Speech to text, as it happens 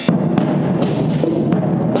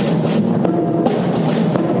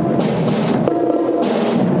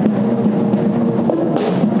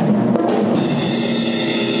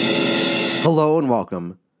and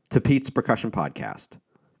welcome to Pete's Percussion Podcast.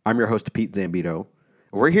 I'm your host, Pete Zambito.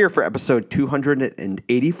 We're here for episode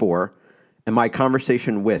 284 and my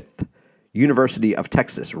conversation with University of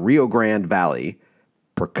Texas, Rio Grande Valley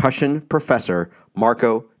percussion professor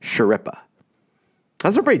Marco Schirripa.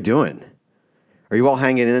 How's everybody doing? Are you all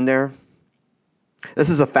hanging in there? This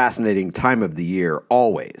is a fascinating time of the year,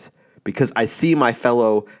 always, because I see my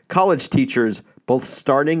fellow college teachers both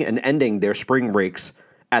starting and ending their spring breaks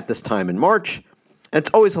at this time in March. And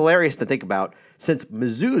it's always hilarious to think about since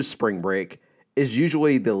Mizzou's spring break is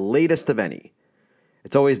usually the latest of any.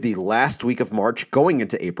 It's always the last week of March going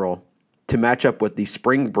into April to match up with the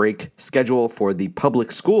spring break schedule for the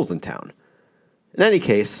public schools in town. In any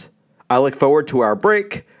case, I look forward to our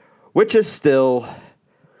break, which is still,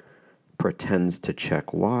 pretends to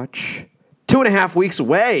check watch, 2.5 weeks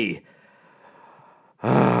away.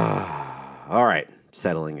 All right,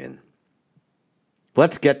 settling in.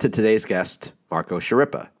 Let's get to today's guest, Marco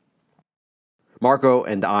Schirripa. Marco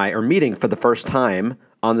and I are meeting for the first time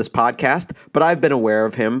on this podcast, but I've been aware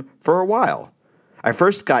of him for a while. I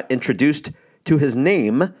first got introduced to his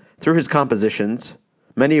name through his compositions,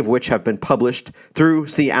 many of which have been published through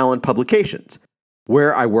C. Allen Publications,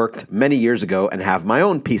 where I worked many years ago and have my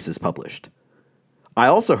own pieces published. I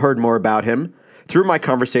also heard more about him through my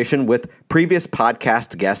conversation with previous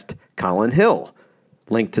podcast guest Colin Hill,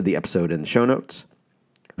 linked to the episode in the show notes,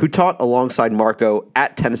 who taught alongside Marco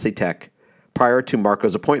at Tennessee Tech prior to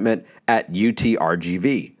Marco's appointment at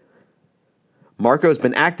UTRGV. Marco has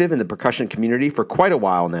been active in the percussion community for quite a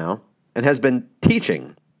while now and has been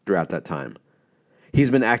teaching throughout that time. He's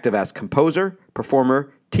been active as composer,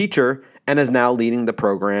 performer, teacher, and is now leading the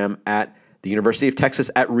program at the University of Texas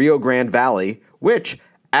at Rio Grande Valley, which,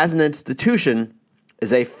 as an institution,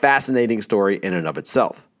 is a fascinating story in and of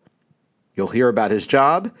itself. You'll hear about his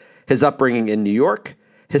job, his upbringing in New York,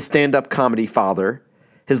 his stand-up comedy father,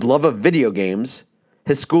 his love of video games,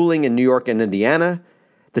 his schooling in New York and Indiana,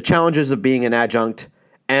 the challenges of being an adjunct,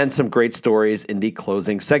 and some great stories in the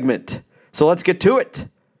closing segment. So let's get to it.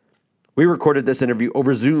 We recorded this interview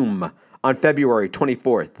over Zoom on February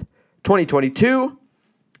 24th, 2022,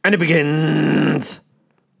 and it begins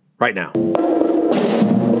right now.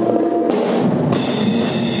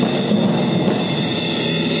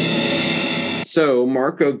 So,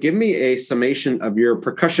 Marco, give me a summation of your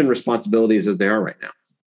percussion responsibilities as they are right now.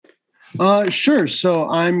 Sure. So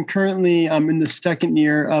I'm currently in the second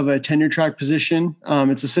year of a tenure track position.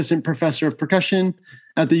 It's assistant professor of percussion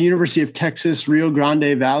at the University of Texas, Rio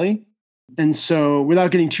Grande Valley. And so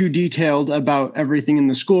without getting too detailed about everything in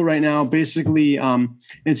the school right now, basically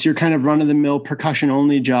it's your kind of run-of-the-mill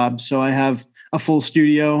percussion-only job. So I have a full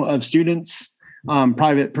studio of students,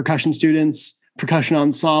 private percussion students, percussion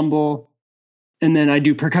ensemble, and then I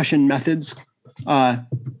do percussion methods,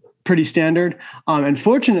 pretty standard. And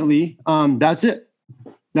fortunately, that's it.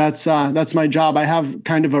 That's my job. I have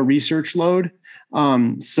kind of a research load.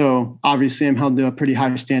 So obviously I'm held to a pretty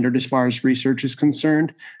high standard as far as research is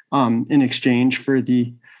concerned, in exchange for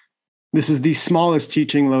this is the smallest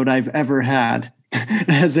teaching load I've ever had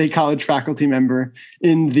as a college faculty member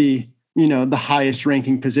in the highest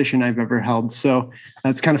ranking position I've ever held. So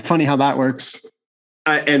that's kind of funny how that works.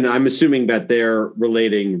 And I'm assuming that they're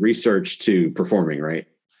relating research to performing, right?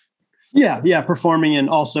 Yeah, performing, and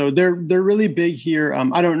also they're really big here.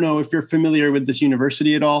 I don't know if you're familiar with this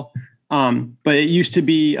university at all, but it used to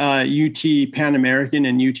be UT Pan American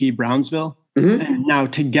and UT Brownsville, and now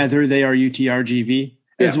together they are UTRGV,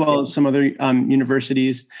 as well as some other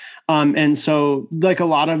universities. And so, like a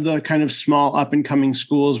lot of the kind of small up and coming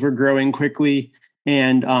schools, we're growing quickly.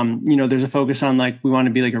 And, there's a focus on we want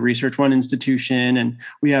to be like a Research One institution, and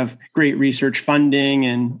we have great research funding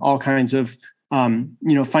and all kinds of,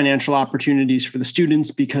 financial opportunities for the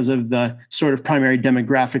students because of the sort of primary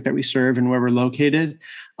demographic that we serve and where we're located.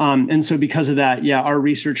 And so because of that, our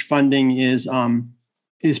research funding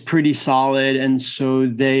is pretty solid. And so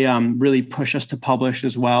they really push us to publish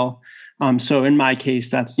as well. So in my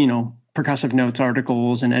case, that's, percussive notes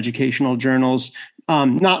articles and educational journals.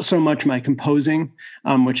 Not so much my composing,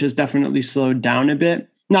 which has definitely slowed down a bit.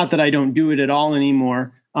 Not that I don't do it at all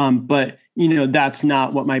anymore, but that's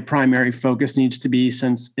not what my primary focus needs to be,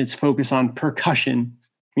 since it's focused on percussion,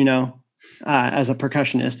 as a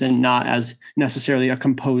percussionist and not as necessarily a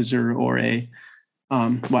composer or a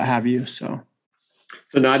what have you. So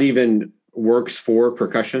not even works for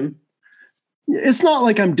percussion? it's not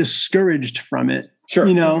like I'm discouraged from it. Sure.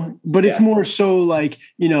 But it's more so like,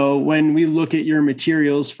 when we look at your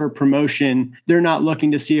materials for promotion, they're not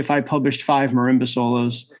looking to see if I published 5 marimba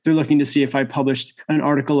solos. They're looking to see if I published an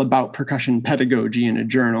article about percussion pedagogy in a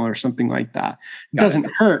journal or something like that. It doesn't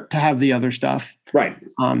hurt to have the other stuff. Right.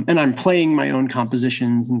 And I'm playing my own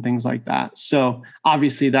compositions and things like that. So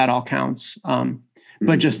obviously that all counts.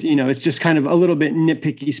 But just, it's just kind of a little bit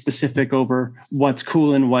nitpicky specific over what's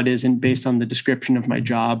cool and what isn't based on the description of my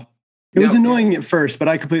job. It was annoying at first, but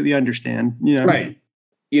I completely understand, Right.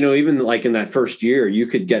 Even like in that first year, you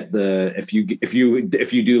could get if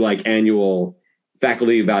you do like annual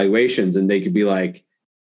faculty evaluations, and they could be like,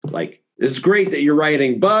 this is great that you're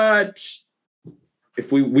writing, but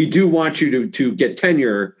if we do want you to get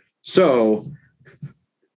tenure. So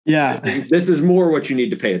this is more what you need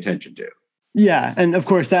to pay attention to. Yeah. And of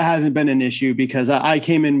course that hasn't been an issue because I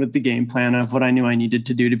came in with the game plan of what I knew I needed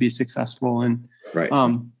to do to be successful and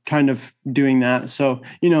kind of doing that. So,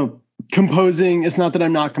 composing, it's not that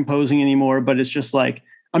I'm not composing anymore, but it's just like,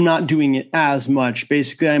 I'm not doing it as much.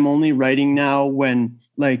 Basically, I'm only writing now when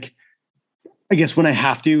when I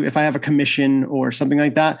have to, if I have a commission or something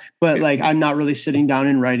like that, but I'm not really sitting down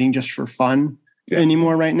and writing just for fun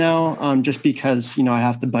anymore right now. Just because, I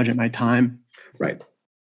have to budget my time. Right.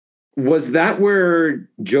 Was that where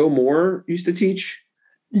Joe Moore used to teach?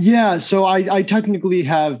 Yeah. So I technically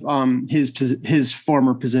have his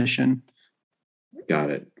former position. Got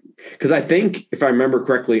it. Because I think, if I remember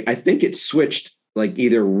correctly, I think it switched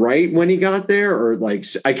either right when he got there or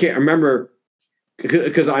I can't remember,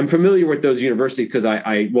 because I'm familiar with those universities because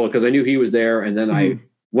I knew he was there, and then I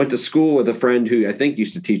went to school with a friend who I think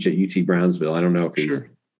used to teach at UT Brownsville. I don't know if he's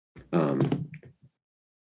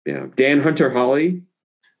Dan Hunter Hawley.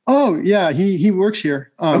 Oh yeah, he works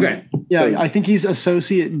here. Okay. Yeah, so, I think he's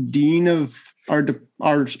associate dean of our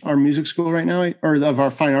music school right now, or of our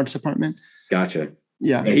fine arts department. Gotcha.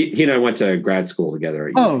 Yeah. He and I went to grad school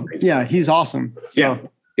together. Yeah, he's awesome. So,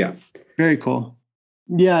 yeah, very cool.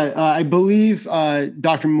 Yeah, I believe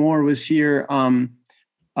Dr. Moore was here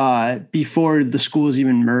before the schools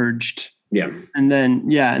even merged. Yeah, and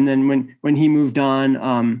then when he moved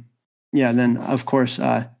on, then of course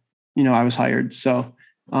I was hired. So.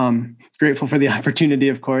 Grateful for the opportunity,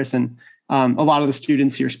 of course. And a lot of the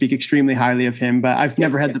students here speak extremely highly of him, but I've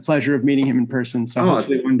never had the pleasure of meeting him in person. So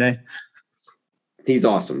hopefully one day. He's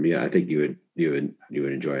awesome. Yeah, I think you would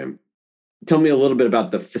enjoy him. Tell me a little bit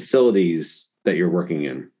about the facilities that you're working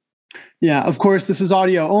in. Yeah, of course, this is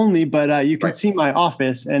audio only, but you can see my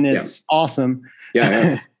office, and it's awesome.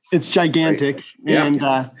 Yeah. It's gigantic. Right. And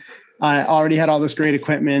I already had all this great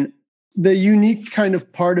equipment. The unique kind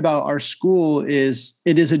of part about our school is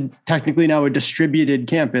it is technically now a distributed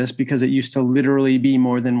campus because it used to literally be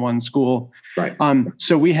more than one school. Right.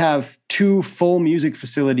 So we have 2 full music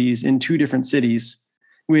facilities in 2 different cities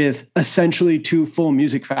with essentially 2 full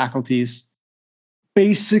music faculties,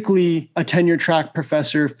 basically a tenure track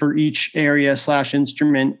professor for each area /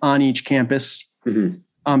 instrument on each campus.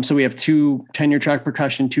 Mm-hmm. So we have 2 tenure track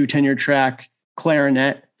percussion, 2 tenure track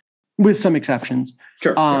clarinet, with some exceptions.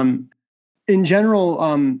 Sure. In general,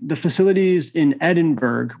 the facilities in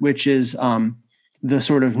Edinburgh, which is the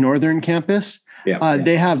sort of northern campus,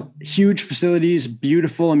 they have huge facilities,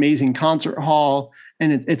 beautiful, amazing concert hall,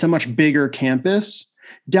 and it's a much bigger campus.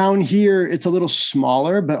 Down here, it's a little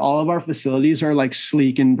smaller, but all of our facilities are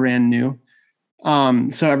sleek and brand new.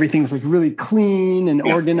 So everything's really clean and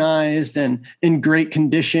organized and in great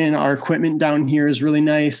condition. Our equipment down here is really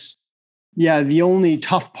nice. Yeah, the only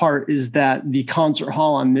tough part is that the concert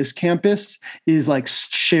hall on this campus is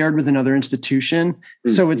shared with another institution.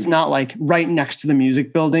 Mm-hmm. So it's not right next to the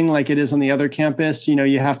music building like it is on the other campus.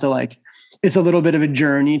 You have to it's a little bit of a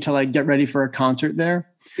journey to get ready for a concert there.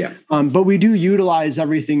 Yeah. But we do utilize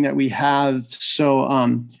everything that we have.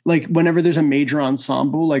 So whenever there's a major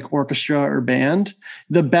ensemble like orchestra or band,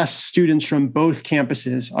 the best students from both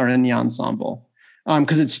campuses are in the ensemble.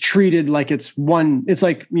 Because it's treated like it's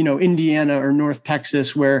Indiana or North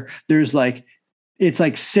Texas where there's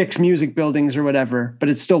it's 6 music buildings or whatever, but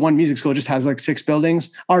it's still one music school. It just has 6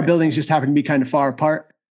 buildings. Our buildings just happen to be kind of far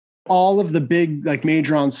apart. All of the big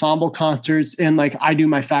major ensemble concerts and I do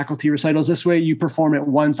my faculty recitals this way, you perform it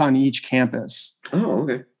once on each campus. Oh,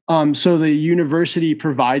 okay. So the university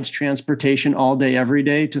provides transportation all day, every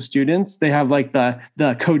day to students. They have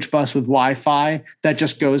the coach bus with Wi-Fi that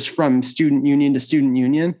just goes from student union to student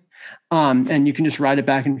union. And you can just ride it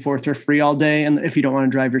back and forth for free all day. And if you don't want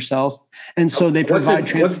to drive yourself. And so they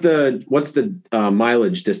provide. What's the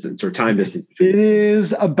mileage distance or time distance? It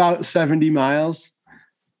is about 70 miles.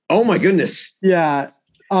 Oh my goodness. Yeah.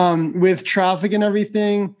 With traffic and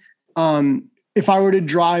everything. if I were to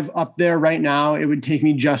drive up there right now, it would take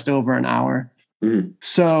me just over an hour.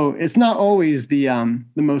 So it's not always the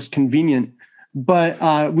most convenient,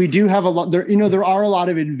 but we do have a lot there. There are a lot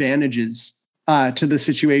of advantages to the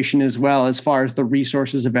situation as well, as far as the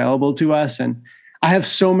resources available to us. And I have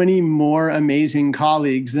so many more amazing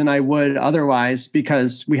colleagues than I would otherwise,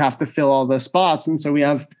 because we have to fill all the spots. And so we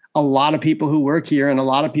have a lot of people who work here and a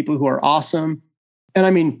lot of people who are awesome. And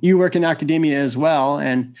I mean, you work in academia as well.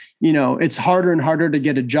 And, it's harder and harder to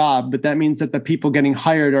get a job, but that means that the people getting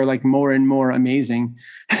hired are like more and more amazing.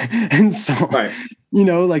 And so, right.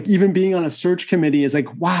 Like even being on a search committee is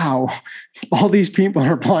like, wow, all these people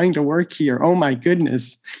are applying to work here. Oh my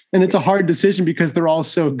goodness. And it's a hard decision because they're all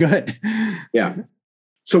so good. Yeah.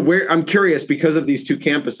 So I'm curious, because of these two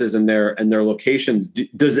campuses and their locations, do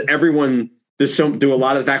a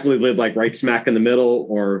lot of the faculty live like right smack in the middle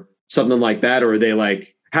or something like that? Or are they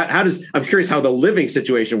like, I'm curious how the living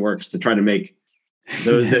situation works to try to make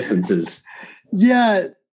those distances. Yeah.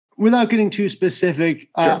 Without getting too specific,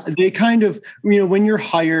 sure. They kind of, when you're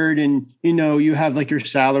hired and, you have like your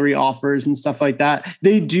salary offers and stuff like that,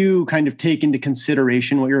 they do kind of take into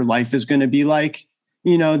consideration what your life is going to be like.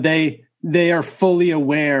 They are fully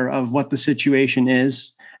aware of what the situation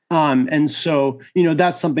is. And so,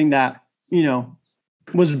 that's something that,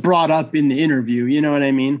 was brought up in the interview, you know what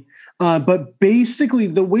I mean? But basically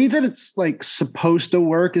the way that it's like supposed to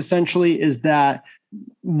work essentially is that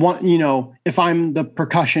if I'm the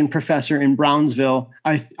percussion professor in Brownsville,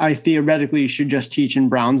 I theoretically should just teach in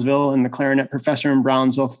Brownsville, and the clarinet professor in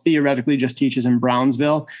Brownsville theoretically just teaches in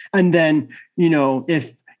Brownsville. And then,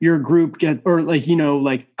 if your group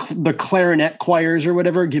the clarinet choirs or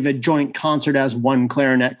whatever give a joint concert as one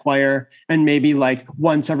clarinet choir, and maybe like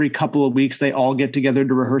once every couple of weeks they all get together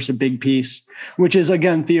to rehearse a big piece, which is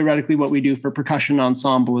again theoretically what we do for percussion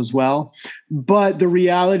ensemble as well. But the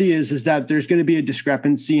reality is that there's going to be a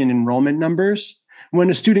discrepancy in enrollment numbers. When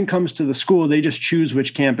a student comes to the school, they just choose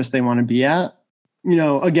which campus they want to be at.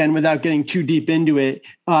 Again, without getting too deep into it,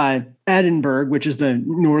 Edinburgh, which is the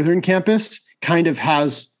northern campus, kind of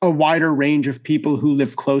has a wider range of people who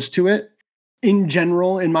live close to it. In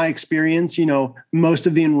general, in my experience, most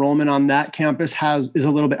of the enrollment on that campus is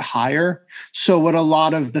a little bit higher. So what a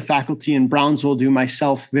lot of the faculty in Brownsville do,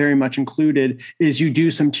 myself very much included, is you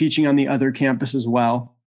do some teaching on the other campus as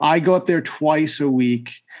well. I go up there twice a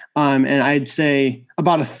week. And I'd say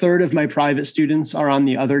about a third of my private students are on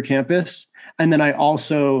the other campus. And then I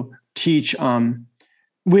also teach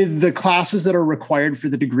with the classes that are required for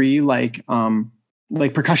the degree, like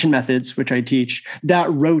percussion methods, which I teach,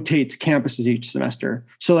 that rotates campuses each semester.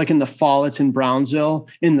 So like in the fall, it's in Brownsville.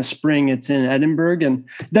 In the spring, it's in Edinburgh. And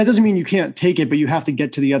that doesn't mean you can't take it, but you have to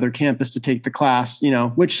get to the other campus to take the class,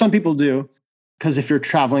 which some people do. Because if you're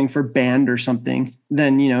traveling for band or something,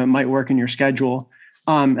 then, it might work in your schedule.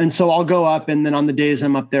 And so I'll go up, and then on the days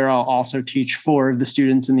I'm up there, I'll also teach 4 of the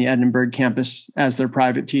students in the Edinburgh campus as their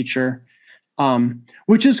private teacher.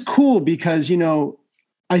 Which is cool because,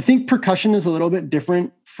 I think percussion is a little bit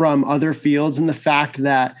different from other fields in the fact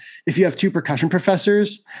that if you have 2 percussion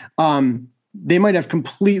professors, they might have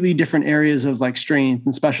completely different areas of like strength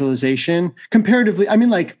and specialization comparatively. I mean,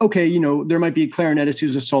 like, okay, there might be a clarinetist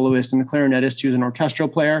who's a soloist and a clarinetist who's an orchestral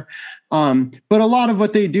player. But a lot of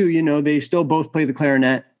what they do, they still both play the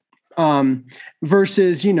clarinet,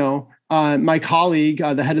 versus, my colleague,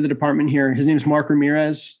 the head of the department here, his name is Mark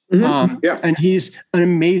Ramirez. And he's an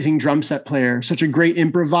amazing drum set player, such a great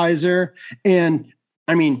improviser. And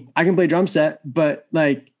I mean, I can play drum set, but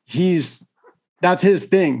like that's his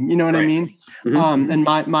thing. You know what I mean? And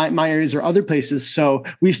my areas are other places. So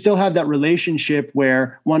we still have that relationship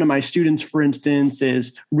where one of my students, for instance,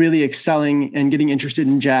 is really excelling and getting interested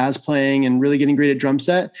in jazz playing and really getting great at drum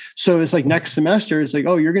set. So it's like next semester, it's like,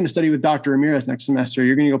 oh, you're going to study with Dr. Ramirez next semester.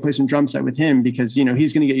 You're going to go play some drum set with him because,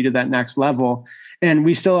 he's going to get you to that next level. And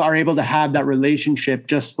we still are able to have that relationship,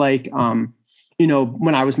 just like,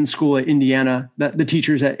 when I was in school at Indiana, the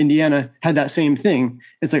teachers at Indiana had that same thing.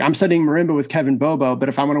 It's like, I'm studying marimba with Kevin Bobo, but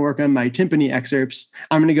if I want to work on my timpani excerpts,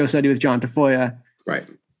 I'm going to go study with John Tafoya. Right.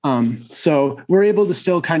 So we're able to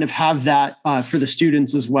still kind of have that for the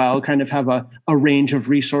students as well, kind of have a range of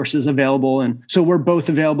resources available. And so we're both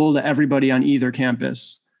available to everybody on either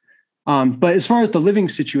campus. But as far as the living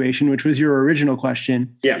situation, which was your original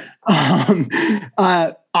question,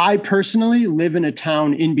 I personally live in a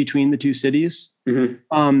town in between the 2 cities.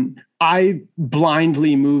 I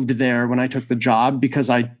blindly moved there when I took the job because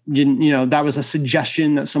I didn't, that was a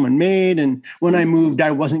suggestion that someone made. And when I moved, I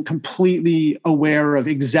wasn't completely aware of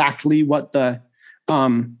exactly what the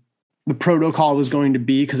the protocol was going to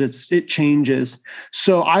be, because it changes.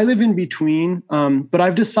 So I live in between, but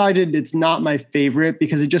I've decided it's not my favorite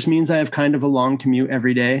because it just means I have kind of a long commute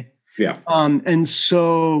every day. Yeah. And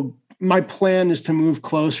so my plan is to move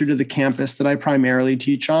closer to the campus that I primarily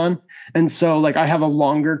teach on. And so like I have a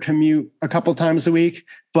longer commute a couple times a week,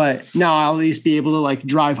 but now I'll at least be able to like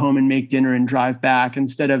drive home and make dinner and drive back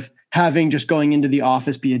instead of having just going into the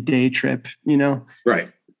office be a day trip, you know?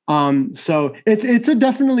 Right. So it's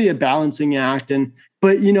definitely a balancing act.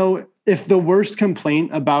 But you know, if the worst complaint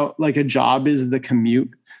about like a job is the commute,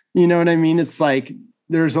 you know what I mean? It's like,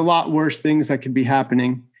 there's a lot worse things that could be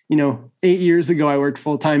happening. You know, 8 years ago, I worked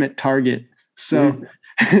full-time at Target. So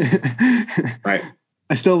right.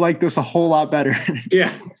 I still like this a whole lot better.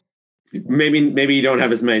 Yeah. Maybe you don't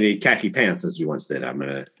have as many khaki pants as you once did.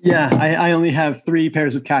 Yeah, I only have 3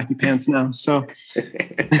 pairs of khaki pants now. So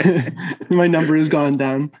my number has gone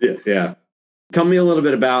down. Yeah. Tell me a little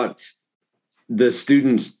bit about the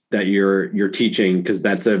students that you're teaching, because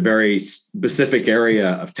that's a very specific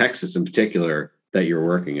area of Texas in particular that you're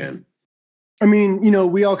working in. I mean, you know,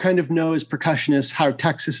 we all kind of know as percussionists how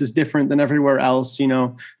Texas is different than everywhere else. You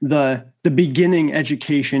know, the beginning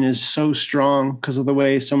education is so strong because of the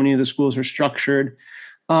way so many of the schools are structured.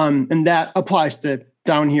 And that applies to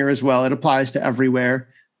down here as well. It applies to everywhere.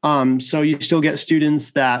 So you still get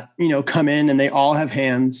students that, you know, come in and they all have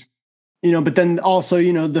hands, you know, but then also,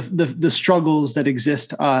 you know, the struggles that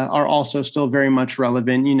exist are also still very much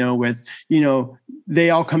relevant, you know, with, you know,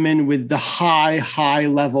 they all come in with the high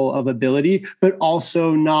level of ability, but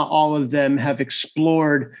also not all of them have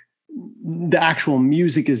explored the actual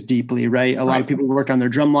music as deeply, right? A lot of people work on their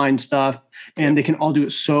drumline stuff and they can all do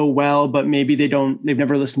it so well, but maybe they've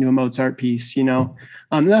never listened to a Mozart piece, you know?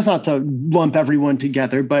 That's not to lump everyone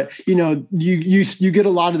together, but you know, you get a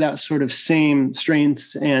lot of that sort of same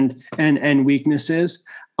strengths and weaknesses.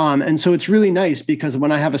 And so it's really nice because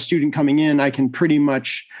when I have a student coming in, I can pretty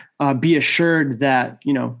much be assured that,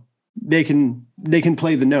 you know, they can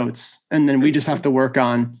play the notes, and then we just have to work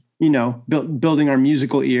on, you know, building our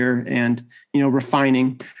musical ear and, you know,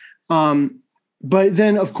 refining. But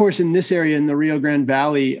then of course, in this area, in the Rio Grande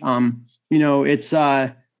Valley, you know, it's,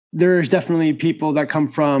 there's definitely people that come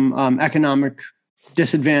from economic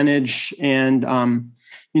disadvantage and,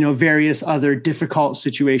 you know, various other difficult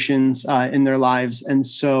situations in their lives. And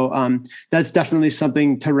so that's definitely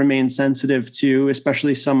something to remain sensitive to,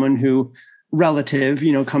 especially someone who relative,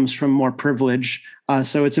 you know, comes from more privilege.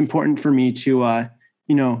 So it's important for me to,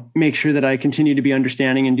 you know, make sure that I continue to be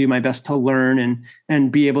understanding and do my best to learn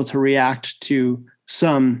and be able to react to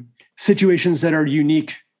some situations that are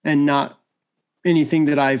unique and not anything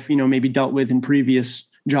that I've, you know, maybe dealt with in previous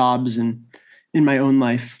jobs and in my own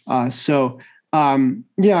life. Yeah,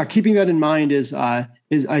 keeping that in mind is I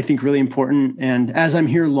think really important. And as I'm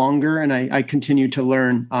here longer and I continue to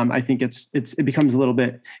learn, I think it becomes a little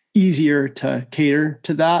bit easier to cater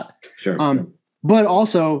to that. Sure. But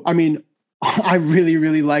also, I mean, I really,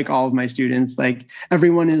 really like all of my students. Like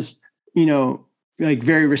everyone is, you know, like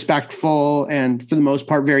very respectful and for the most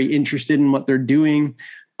part, very interested in what they're doing.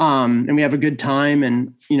 And we have a good time.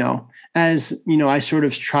 And, you know, as, you know, I sort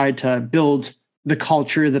of tried to build the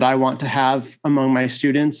culture that I want to have among my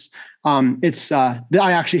students. I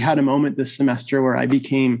actually had a moment this semester where I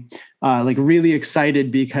became like really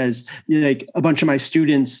excited because like a bunch of my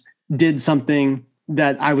students did something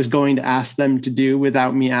that I was going to ask them to do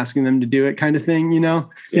without me asking them to do it, kind of thing. You know,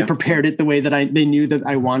 They prepared it the way that they knew that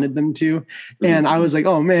I wanted them to. Mm-hmm. And I was like,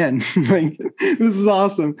 oh man, like this is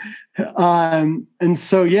awesome. And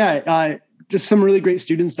so, just some really great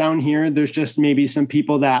students down here. There's just maybe some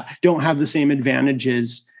people that don't have the same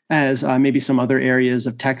advantages as maybe some other areas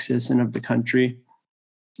of Texas and of the country.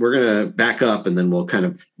 We're going to back up and then we'll kind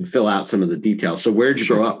of fill out some of the details. So where'd you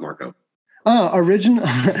grow up, Marco?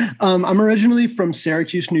 I'm originally from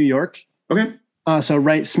Syracuse, New York. Okay. So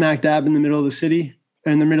right smack dab in the middle of the city,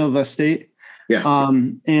 in the middle of the state. Yeah. I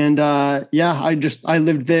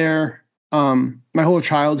lived there my whole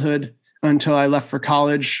childhood until I left for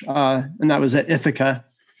college. And that was at Ithaca,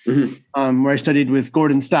 where I studied with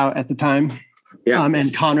Gordon Stout at the time. Yeah.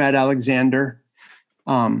 And Conrad Alexander,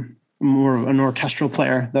 more of an orchestral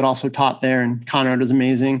player that also taught there. And Conrad was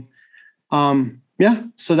amazing. So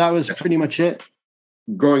that was pretty much it.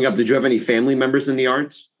 Growing up, did you have any family members in the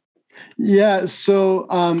arts? Yeah. So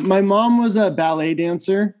my mom was a ballet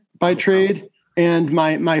dancer by trade. And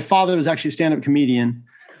my father was actually a stand-up comedian.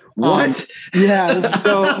 What?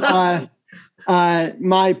 So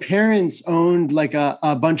my parents owned like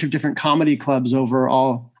a bunch of different comedy clubs over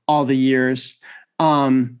all the years.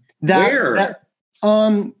 Where? My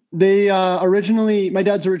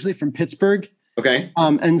dad's originally from Pittsburgh. Okay.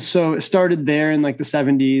 And so it started there in like the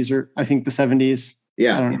 70s, or I think the 70s.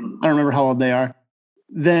 Yeah. I don't remember how old they are.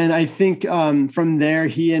 Then I think from there,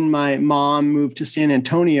 he and my mom moved to San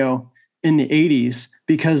Antonio in the 80s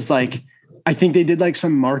because like, I think they did like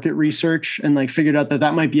some market research and like figured out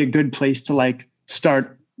that might be a good place to like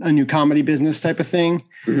start a new comedy business type of thing.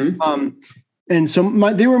 Mm-hmm. And so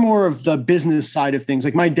they were more of the business side of things.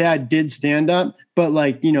 Like my dad did stand up, but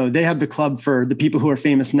like, you know, they had the club for the people who are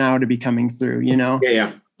famous now to be coming through, you know?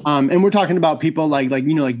 Yeah. And we're talking about people like,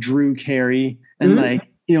 you know, like Drew Carey and like,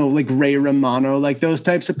 you know, like Ray Romano, like those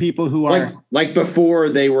types of people who are like before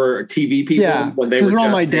they were TV people. Yeah, when they were all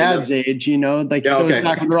my stand-ups. dad's age, you know, like Yeah, so okay. it's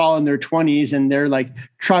back when they're all in their 20s and they're like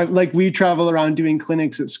we travel around doing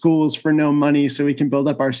clinics at schools for no money so we can build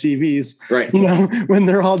up our CVs. Right. You know, when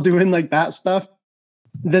they're all doing like that stuff.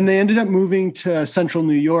 Then they ended up moving to Central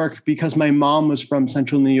New York because my mom was from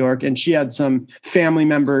Central New York and she had some family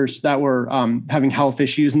members that were having health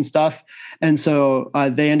issues and stuff. And so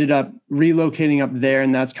they ended up relocating up there,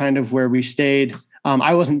 and that's kind of where we stayed.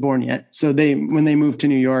 I wasn't born yet. So when they moved to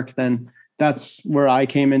New York, then that's where I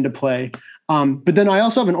came into play. But then I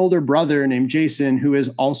also have an older brother named Jason, who is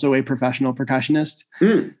also a professional percussionist.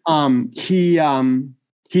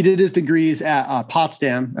 He did his degrees at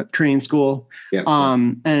Potsdam at Korean School. Yeah.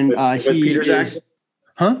 With Peter Zach?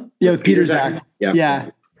 Yeah, with Peter Zach. Yeah. Yeah.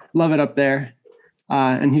 Love it up there.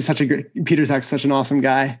 And he's Peter Zach's such an awesome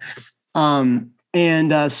guy.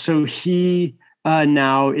 So he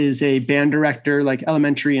now is a band director, like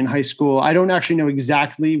elementary and high school. I don't actually know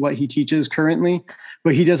exactly what he teaches currently,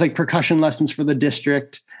 but he does like percussion lessons for the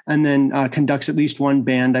district and then conducts at least one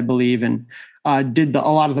band, I believe. And did a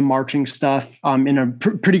lot of the marching stuff in a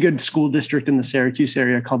pretty good school district in the Syracuse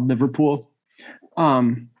area called Liverpool.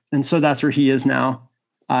 And so that's where he is now.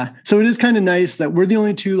 So it is kind of nice that we're the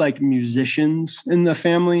only two like musicians in the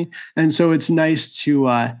family. And so it's nice to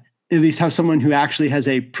at least have someone who actually has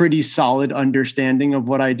a pretty solid understanding of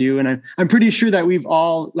what I do. And I'm pretty sure that we've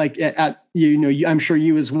all like I'm sure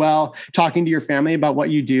you as well, talking to your family about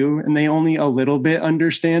what you do, and they only a little bit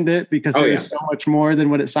understand it because there's so much more than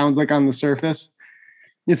what it sounds like on the surface.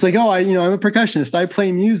 It's like, I'm a percussionist. I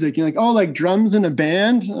play music. You're like, oh, like drums in a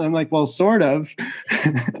band? And I'm like, well, sort of,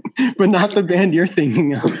 but not the band you're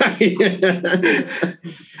thinking of.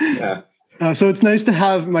 Yeah. So it's nice to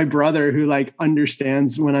have my brother who like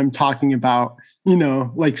understands when I'm talking about,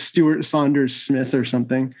 like Stuart Saunders Smith or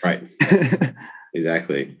something. Right.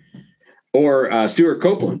 Exactly. Or Stuart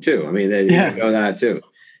Copeland too. I mean, they know that too.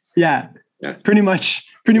 Yeah. Pretty much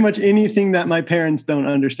anything that my parents don't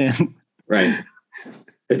understand. Right.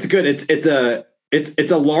 It's good. It's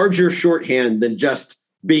a larger shorthand than just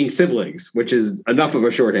being siblings, which is enough of a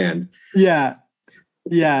shorthand. Yeah.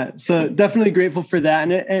 Yeah. So definitely grateful for that.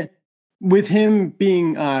 And with him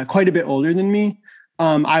being quite a bit older than me,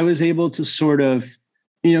 I was able to sort of,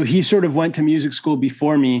 he sort of went to music school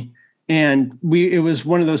before me. And it was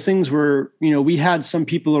one of those things where, we had some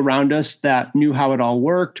people around us that knew how it all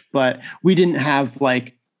worked, but we didn't have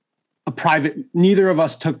like neither of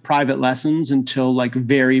us took private lessons until like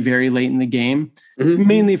very, very late in the game,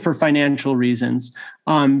 mainly for financial reasons.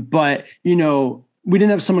 But, we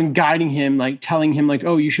didn't have someone guiding him, like telling him like,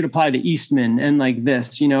 oh, you should apply to Eastman and like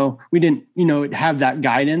this, we didn't, have that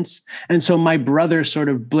guidance. And so my brother sort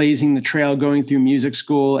of blazing the trail, going through music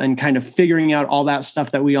school and kind of figuring out all that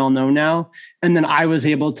stuff that we all know now. And then I was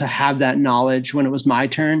able to have that knowledge when it was my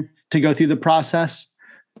turn to go through the process.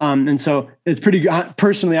 And so it's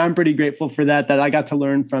personally, I'm pretty grateful for that I got to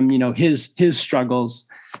learn from, his struggles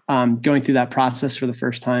going through that process for the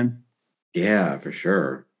first time. Yeah, for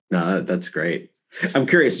sure. No, that's great. I'm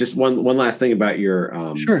curious, just one last thing about your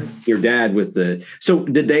dad so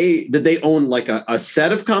did they own like a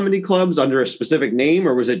set of comedy clubs under a specific name,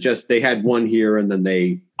 or was it just they had one here and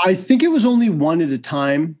then I think it was only one at a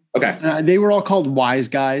time. Okay. They were all called Wise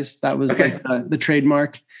Guys. That was like the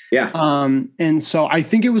trademark. Yeah. And so I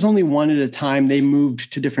think it was only one at a time. They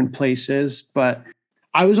moved to different places, but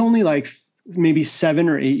I was only like maybe 7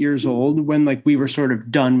 or 8 years old when like we were sort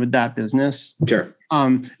of done with that business. Sure.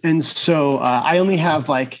 And so I only have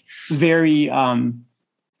like very,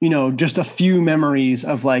 just a few memories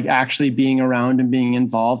of like actually being around and being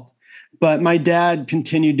involved. But my dad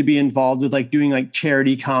continued to be involved with like doing like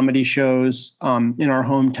charity comedy shows in our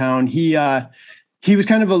hometown. He was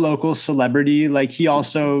kind of a local celebrity. Like he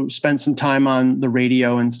also spent some time on the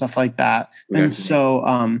radio and stuff like that. Okay. And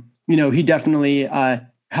so, he definitely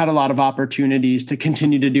had a lot of opportunities to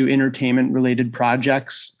continue to do entertainment related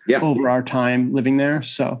projects over our time living there.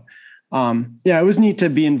 So, it was neat to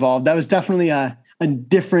be involved. That was definitely a a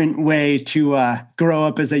different way to grow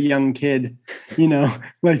up as a young kid,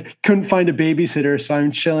 like couldn't find a babysitter. So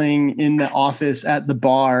I'm chilling in the office at the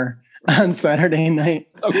bar on Saturday night.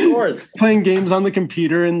 Of course. Playing games on the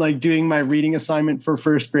computer and like doing my reading assignment for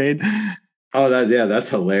first grade. Oh, that's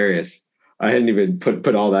hilarious. I hadn't even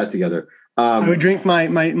put all that together. I would drink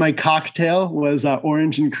my cocktail was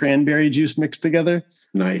orange and cranberry juice mixed together.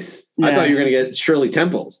 Nice. Yeah. I thought you were going to get Shirley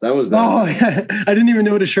Temples. That was Oh, yeah. I didn't even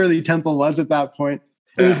know what a Shirley Temple was at that point.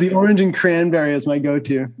 It was the orange and cranberry as my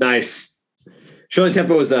go-to. Nice. Shirley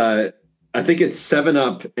Temple was I think it's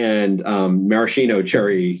 7-Up and maraschino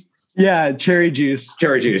cherry. Yeah, cherry juice.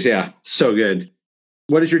 Cherry juice, yeah. So good.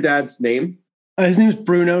 What is your dad's name? His name's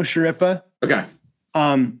Bruno Sharippa. Okay.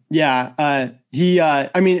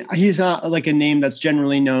 He's not like a name that's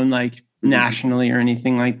generally known like nationally or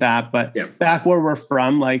anything like that. But back where we're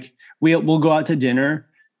from, like we'll go out to dinner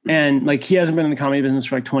and like he hasn't been in the comedy business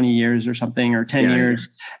for like 20 years or something or 10 years.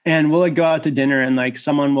 Yeah. And we'll like go out to dinner and like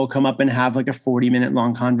someone will come up and have like a 40-minute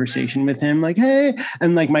long conversation with him. Like, hey,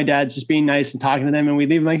 and like my dad's just being nice and talking to them and we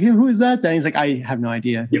leave like, hey, who is that? Then he's like, I have no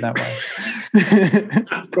idea who that was.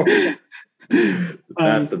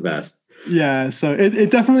 That's the best. Yeah. So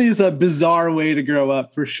it definitely is a bizarre way to grow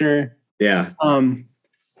up for sure. Yeah. So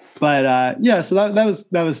that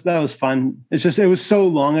was fun. It's just, it was so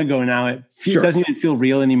long ago now. It doesn't even feel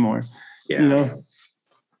real anymore. Yeah.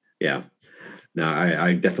 Yeah. No,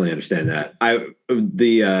 I definitely understand that.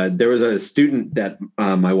 There was a student that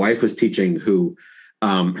my wife was teaching who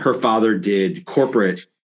her father did corporate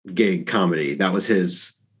gig comedy. That was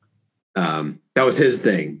his thing.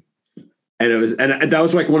 And that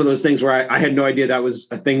was like one of those things where I had no idea that was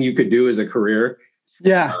a thing you could do as a career.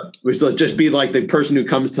 Yeah. Which just be like the person who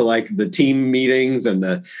comes to like the team meetings and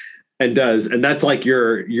that's like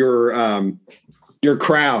your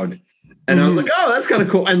crowd. And I was like, oh, that's kind of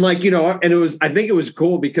cool. And like, and I think it was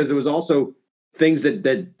cool because it was also things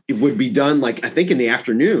that it would be done like, I think in the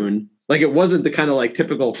afternoon, like it wasn't the kind of like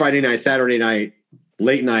typical Friday night, Saturday night,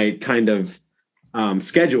 late night kind of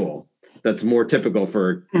schedule. That's more typical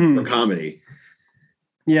for comedy.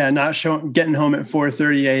 Yeah, not getting home at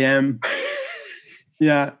 4:30 a.m.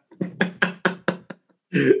 Yeah,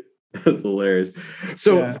 that's hilarious.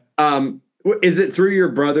 So, is it through your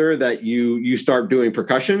brother that you start doing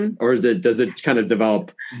percussion, or does it kind of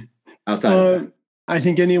develop outside of that? I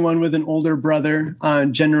think anyone with an older brother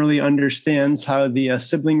generally understands how the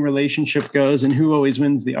sibling relationship goes and who always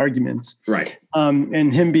wins the arguments. Right.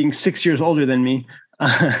 And him being 6 years older than me.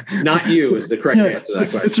 Not you is the correct answer to that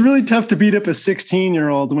question. It's really tough to beat up a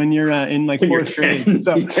 16-year-old when you're in like fourth grade.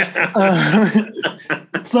 So,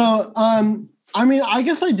 I mean, I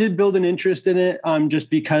guess I did build an interest in it just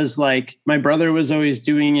because like my brother was always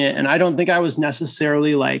doing it. And I don't think I was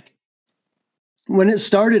necessarily like, when it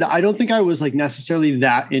started, I don't think I was like necessarily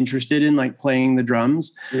that interested in like playing the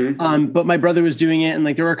drums. But my brother was doing it. And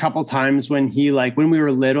like, there were a couple times when when we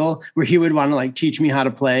were little, where he would want to like teach me how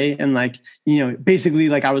to play. And like, basically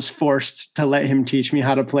like I was forced to let him teach me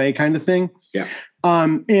how to play kind of thing. Yeah.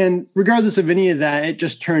 And regardless of any of that, it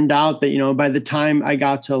just turned out that, by the time I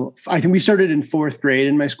think we started in fourth grade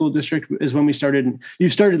in my school district is when you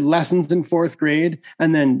started lessons in fourth grade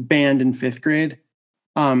and then band in fifth grade.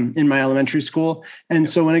 In my elementary school. And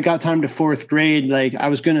so when it got time to fourth grade, like I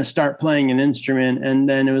was going to start playing an instrument. And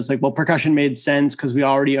then it was like, well, percussion made sense because we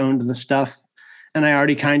already owned the stuff and I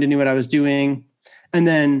already kind of knew what I was doing. And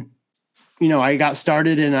then, I got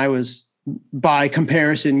started and I was by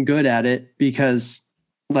comparison good at it because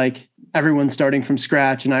like everyone's starting from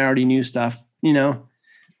scratch and I already knew stuff,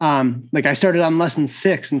 like I started on lesson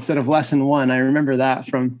 6 instead of lesson 1. I remember that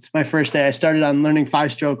from my first day. I started on learning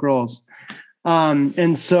 5-stroke rolls.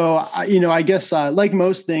 And so, I guess, like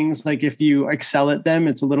most things, like if you excel at them,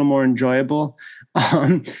 it's a little more enjoyable.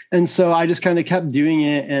 And so I just kind of kept doing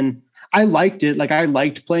it and I liked it. Like I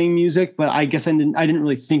liked playing music, but I guess I didn't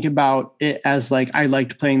really think about it as like, I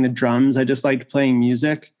liked playing the drums. I just liked playing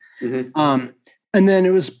music. And then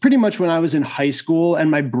it was pretty much when I was in high school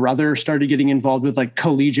and my brother started getting involved with like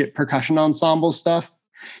collegiate percussion ensemble stuff.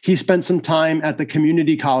 He spent some time at the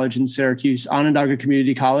community college in Syracuse, Onondaga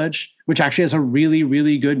Community College, which actually has a really,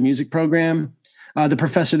 really good music program. The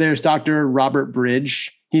professor there is Dr. Robert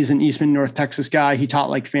Bridge. He's an Eastman, North Texas guy. He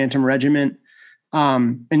taught like Phantom Regiment.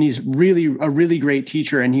 And he's a really great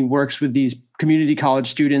teacher. And he works with these community college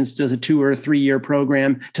students, does a 2 or 3 year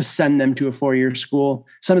program to send them to a 4-year school.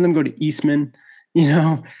 Some of them go to Eastman,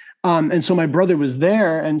 and so my brother was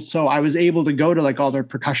there. And so I was able to go to like all their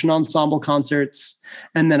percussion ensemble concerts.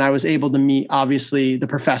 And then I was able to meet, obviously, the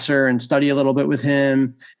professor and study a little bit with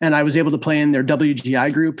him. And I was able to play in their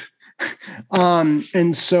WGI group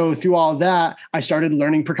And so through all of that, I started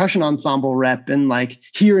learning percussion ensemble rep and like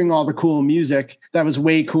hearing all the cool music that was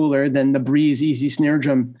way cooler than the Breeze easy snare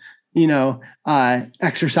drum,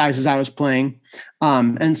 exercises I was playing.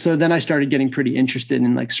 And so then I started getting pretty interested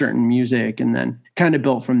in like certain music and then kind of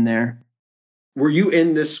built from there. Were you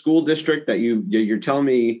in this school district that you're telling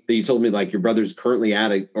me that you told me like your brother's currently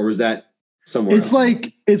at or was that somewhere else?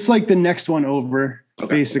 It's like the next one over,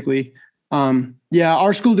 basically.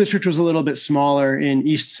 Our school district was a little bit smaller in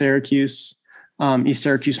East Syracuse. East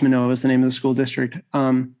Syracuse Minoa is the name of the school district.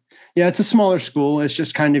 It's a smaller school. It's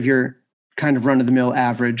just kind of your run of the mill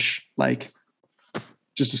average, like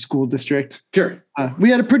just a school district. Sure. We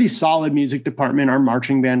had a pretty solid music department. Our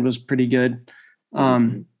marching band was pretty good.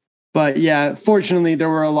 But yeah, fortunately there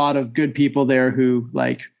were a lot of good people there who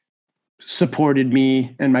like supported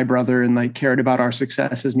me and my brother and like cared about our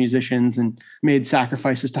success as musicians and made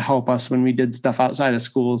sacrifices to help us when we did stuff outside of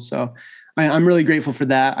school. So I'm really grateful for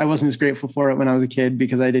that. I wasn't as grateful for it when I was a kid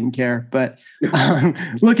because I didn't care. But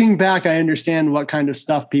looking back, I understand what kind of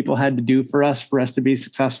stuff people had to do for us to be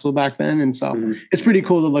successful back then. And so it's pretty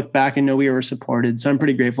cool to look back and know we were supported. So I'm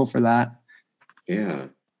pretty grateful for that. Yeah.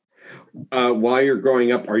 While you're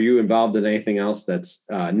growing up, are you involved in anything else that's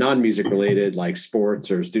non-music related, like sports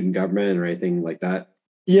or student government or anything like that?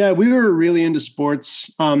 Yeah, we were really into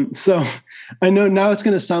sports. So I know now it's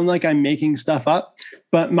going to sound like I'm making stuff up,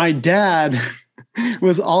 but my dad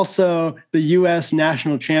was also the U.S.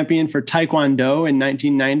 national champion for Taekwondo in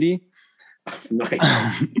 1990.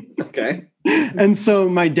 Nice. Okay. And so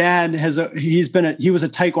my dad he was a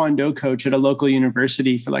Taekwondo coach at a local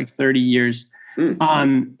university for like 30 years.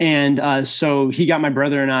 So he got my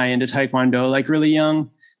brother and I into Taekwondo like really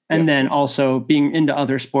young. And then also being into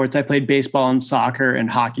other sports, I played baseball and soccer and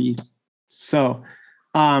hockey. So,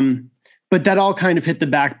 but that all kind of hit the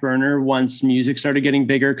back burner once music started getting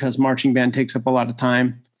bigger because marching band takes up a lot of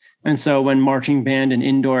time. And so when marching band and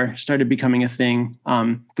indoor started becoming a thing,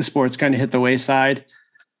 the sports kind of hit the wayside.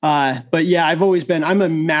 But yeah, I'm a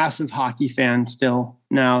massive hockey fan still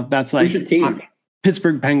now. That's like who's your team?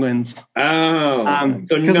 Pittsburgh Penguins. Oh,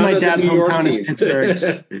 because my dad's hometown is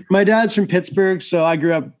Pittsburgh. My dad's from Pittsburgh, so I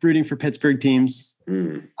grew up rooting for Pittsburgh teams.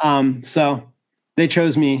 So they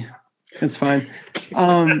chose me. It's fine.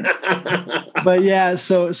 But yeah,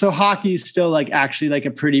 so hockey is still like actually like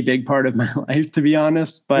a pretty big part of my life, to be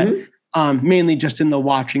honest. But mainly just in the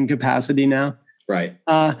watching capacity now. Right.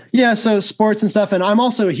 So sports and stuff, and I'm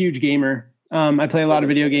also a huge gamer. I play a lot of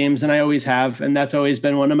video games and I always have, and that's always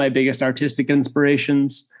been one of my biggest artistic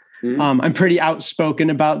inspirations. I'm pretty outspoken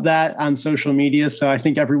about that on social media. So I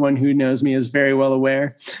think everyone who knows me is very well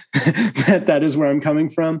aware that is where I'm coming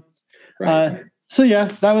from. Right. So yeah,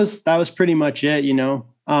 that was pretty much it,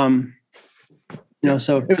 so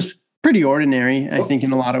it was pretty ordinary, I think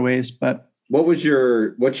in a lot of ways, but what's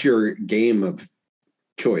your game of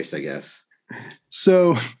choice, I guess?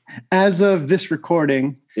 So as of this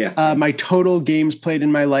recording, my total games played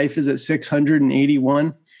in my life is at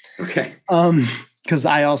 681. Okay. Because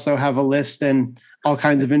I also have a list and all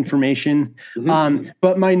kinds of information.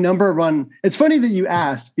 But my number one, it's funny that you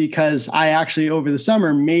asked because I actually over the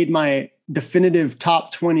summer made my definitive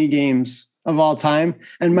top 20 games of all time.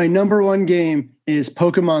 And my number one game is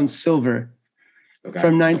Pokemon Silver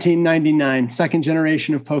from 1999, second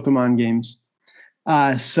generation of Pokemon games.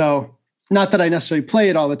 So not that I necessarily play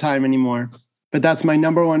it all the time anymore, but that's my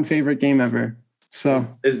number one favorite game ever. So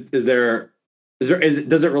does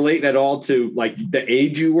it relate at all to like the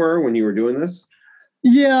age you were when you were doing this?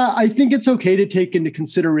 Yeah, I think it's okay to take into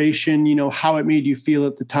consideration, how it made you feel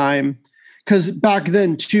at the time. Because back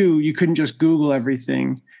then too, you couldn't just Google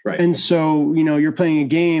everything. Right. And so, you're playing a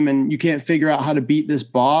game and you can't figure out how to beat this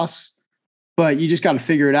boss, but you just got to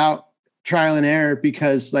figure it out, trial and error,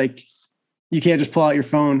 because like you can't just pull out your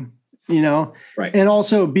phone. Right. And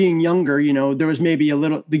also being younger, there was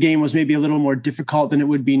the game was maybe a little more difficult than it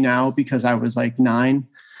would be now because I was like 9.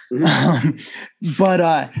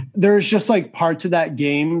 But there's just like parts of that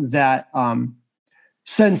game that,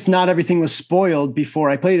 since not everything was spoiled before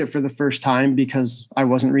I played it for the first time because I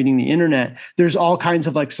wasn't reading the internet, there's all kinds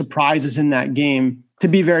of like surprises in that game. To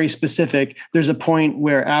be very specific, there's a point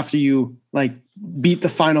where after you like beat the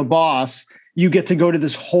final boss, you get to go to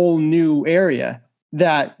this whole new area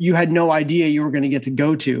that you had no idea you were going to get to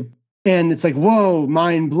go to. And it's like, whoa,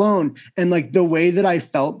 mind blown. And like the way that I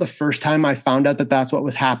felt the first time I found out that that's what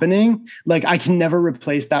was happening, like I can never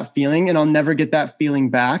replace that feeling and I'll never get that feeling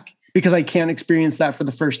back because I can't experience that for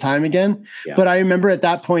the first time again. Yeah. But I remember at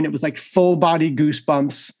that point, it was like full body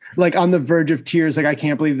goosebumps. like on the verge of tears. Like, I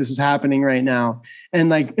can't believe this is happening right now. And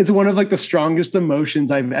like, it's one of like the strongest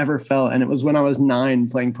emotions I've ever felt. And it was when I was 9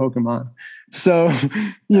 playing Pokemon. So,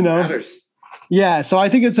 yeah. So I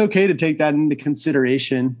think it's okay to take that into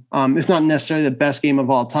consideration. It's not necessarily the best game of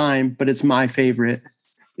all time, but it's my favorite.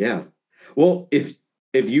 Yeah. Well, if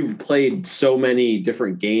you've played so many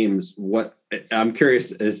different games, what I'm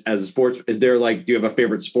curious as a sports, is there like, do you have a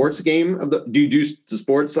favorite sports game do you do the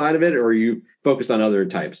sports side of it, or are you focused on other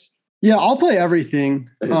types? Yeah, I'll play everything.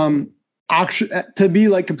 Actually, to be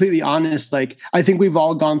like completely honest, like I think we've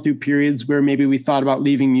all gone through periods where maybe we thought about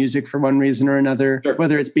leaving music for one reason or another, sure.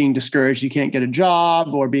 Whether it's being discouraged, you can't get a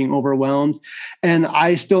job, or being overwhelmed. And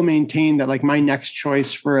I still maintain that like my next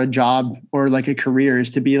choice for a job or like a career is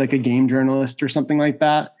to be like a game journalist or something like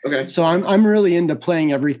that. Okay. So I'm really into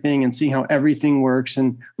playing everything and seeing how everything works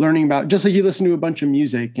and learning about, just like you listen to a bunch of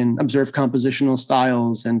music and observe compositional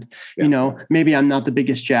styles. And, you know, maybe I'm not the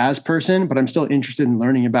biggest jazz person, but I'm still interested in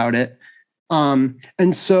learning about it.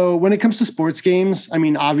 And so when it comes to sports games, I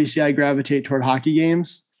mean, obviously I gravitate toward hockey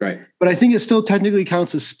games, right? But I think it still technically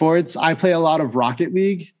counts as sports. I play a lot of Rocket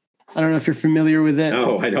League. I don't know if you're familiar with it.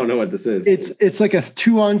 No, I don't know what this is. It's like a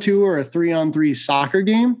 2-on-2 or a 3-on-3 soccer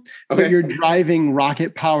game, okay. But you're driving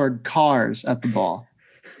rocket powered cars at the ball.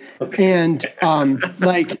 Okay. And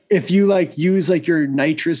like if you like use like your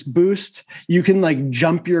nitrous boost, you can like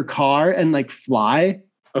jump your car and like fly.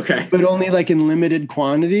 Okay. But only like in limited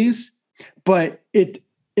quantities. But it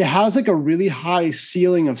has like a really high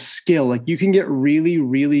ceiling of skill. Like you can get really,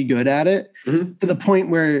 really good at it to the point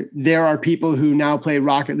where there are people who now play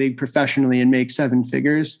Rocket League professionally and make 7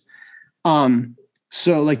 figures.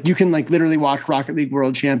 So like you can like literally watch Rocket League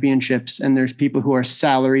World Championships and there's people who are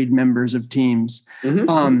salaried members of teams.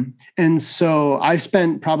 And so I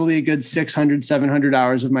spent probably a good 600, 700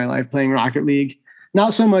 hours of my life playing Rocket League.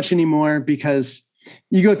 Not so much anymore because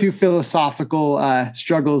you go through philosophical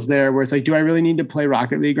struggles there where it's like, do I really need to play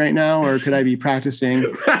Rocket League right now? Or could I be practicing?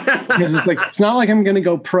 Because it's like, it's not like I'm going to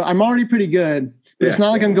go pro. I'm already pretty good, but it's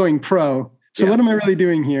not like I'm going pro. So what am I really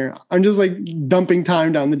doing here? I'm just like dumping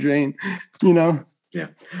time down the drain, you know? Yeah.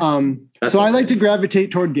 So I like to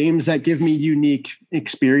gravitate toward games that give me unique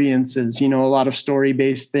experiences, you know, a lot of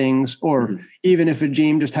story-based things, or even if a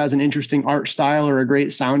game just has an interesting art style or a great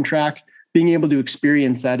soundtrack, being able to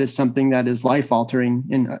experience that is something that is life-altering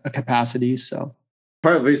in a capacity. So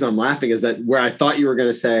part of the reason I'm laughing is that where I thought you were going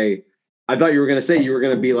to say you were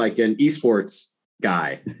going to be like an esports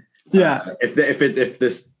guy. Yeah. If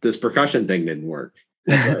this percussion thing didn't work,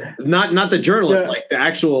 not the journalist, like the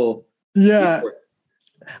actual. Yeah. Esport.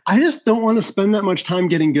 I just don't want to spend that much time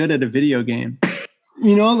getting good at a video game.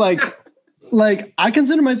 You know, like I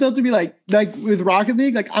consider myself to be like with Rocket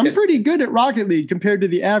League, like I'm pretty good at Rocket League compared to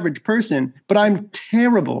the average person, but I'm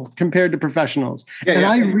terrible compared to professionals.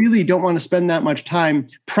 I really don't want to spend that much time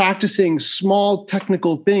practicing small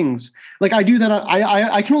technical things. Like I do that.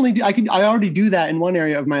 I already do that in one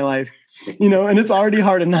area of my life, you know, and it's already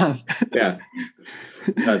hard enough. Yeah.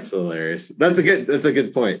 That's hilarious. That's a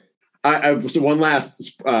good point. So one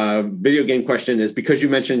last video game question is, because you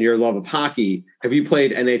mentioned your love of hockey, have you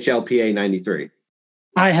played NHLPA 93?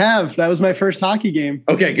 I have. That was my first hockey game.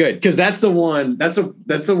 Okay, good. Because that's the one. That's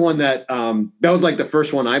the one that was like the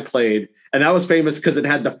first one I played, and that was famous because it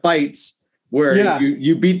had the fights where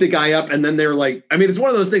you beat the guy up, and then they're like, I mean, it's one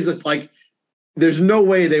of those things that's like, there's no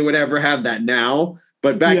way they would ever have that now,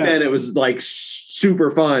 but back then it was like super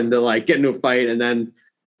fun to like get into a fight and then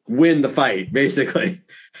win the fight, basically.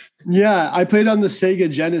 Yeah, I played on the Sega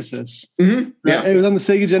Genesis. Yeah, it was on the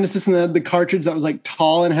Sega Genesis, and the cartridge that was like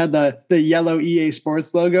tall and had the yellow EA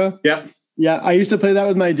Sports logo. Yep. Yeah, I used to play that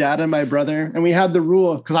with my dad and my brother, and we had the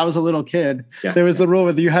rule because I was a little kid. Yeah. There was the rule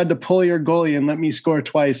where you had to pull your goalie and let me score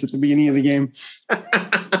twice at the beginning of the game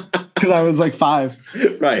because I was like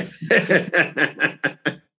 5. Right.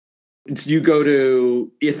 You go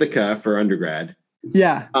to Ithaca for undergrad.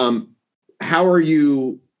 Yeah.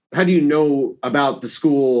 How do you know about the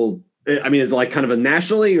school? I mean, is it like kind of a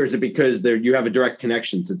nationally, or is it because you have a direct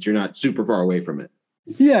connection since you're not super far away from it?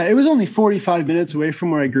 Yeah, it was only 45 minutes away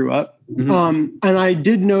from where I grew up. And I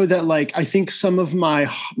did know that, like, I think some of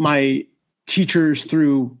my teachers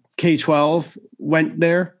through K-12 went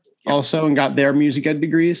there also and got their music ed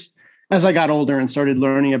degrees as I got older and started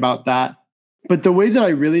learning about that. But the way that I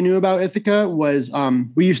really knew about Ithaca was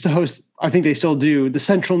we used to host, I think they still do, the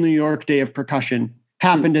Central New York Day of Percussion.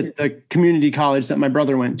 Happened at the community college that my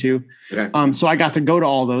brother went to. Okay. So I got to go to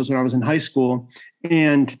all those when I was in high school.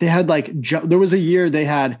 And they had there was a year they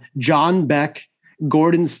had John Beck,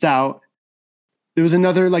 Gordon Stout, There was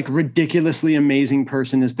another like ridiculously amazing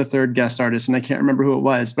person as the third guest artist, and I can't remember who it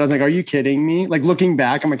was, but I was like, are you kidding me? Like looking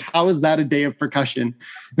back, I'm like, how is that a day of percussion?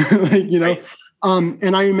 Like, you know, Right.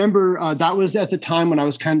 And I remember that was at the time when I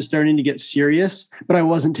was kind of starting to get serious, but I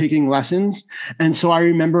wasn't taking lessons. And so I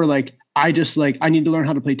remember like, I need to learn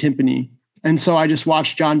how to play timpani. And so I just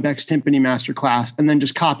watched John Beck's timpani masterclass and then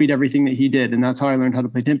just copied everything that he did. And that's how I learned how to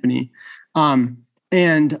play timpani. I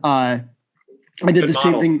did Good the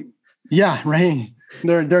same model. thing. Yeah, right.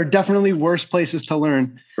 There are definitely worse places to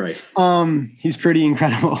learn. Right. He's pretty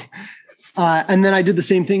incredible. And then I did the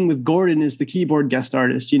same thing with Gordon as the keyboard guest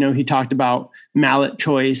artist. You know, he talked about mallet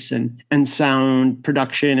choice and sound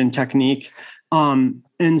production and technique.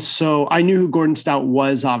 And so I knew who Gordon Stout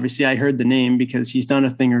was. Obviously, I heard the name because he's done a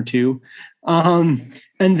thing or two. And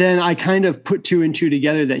then I kind of put two and two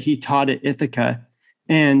together that he taught at Ithaca.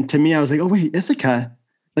 And to me, I was like, oh, wait, Ithaca,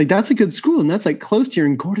 like that's a good school. And that's like close to here.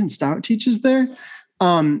 And Gordon Stout teaches there.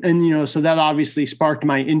 And, you know, so that obviously sparked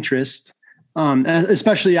my interest.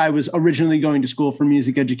 Especially I was originally going to school for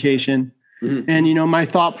music education. Mm-hmm. And, you know, my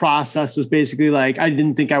thought process was basically like, I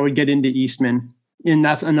didn't think I would get into Eastman, and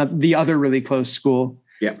that's the other really close school.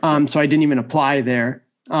 Yeah. So I didn't even apply there.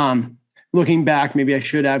 Looking back, maybe I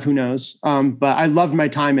should have, who knows? But I loved my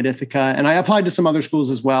time at Ithaca, and I applied to some other schools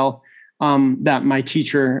as well that my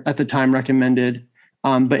teacher at the time recommended.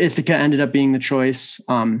 But Ithaca ended up being the choice.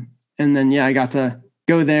 And then, yeah, I got to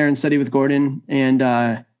go there and study with Gordon, and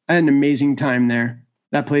I had an amazing time there.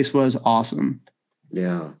 That place was awesome.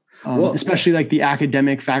 Yeah. Especially like the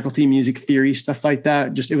academic faculty, music theory, stuff like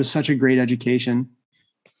that. Just, it was such a great education.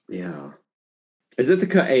 Yeah. Is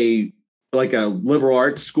Ithaca a liberal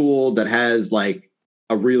arts school that has like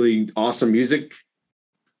a really awesome music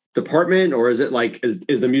department, or is it like, is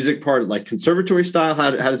the music part like conservatory style?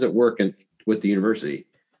 How does it work with the university?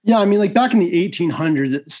 Yeah, I mean, like back in the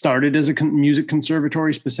 1800s, it started as a music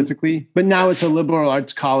conservatory specifically, but now it's a liberal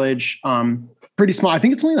arts college, pretty small. I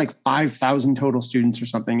think it's only like 5,000 total students or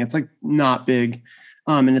something. It's like not big,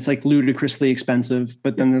 and it's like ludicrously expensive,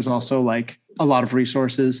 but then there's also like a lot of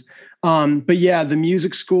resources. But yeah, the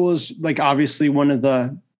music school is like obviously one of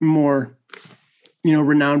the more, you know,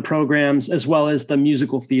 renowned programs, as well as the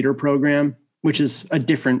musical theater program, which is a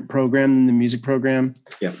different program than the music program.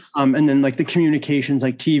 Yeah. And then like the communications,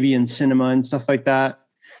 like TV and cinema and stuff like that.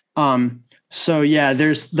 So yeah,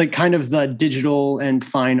 there's like kind of the digital and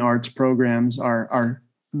fine arts programs are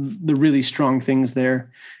the really strong things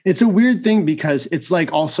there. It's a weird thing because it's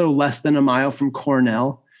like also less than a mile from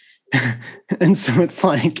Cornell. And so it's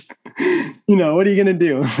like, you know, what are you going to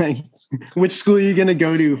do? Like, which school are you going to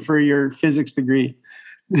go to for your physics degree?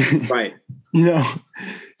 Right. You know?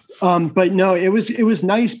 But no, it was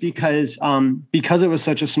nice because it was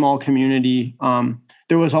such a small community.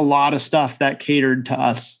 There was a lot of stuff that catered to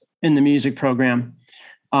us in the music program.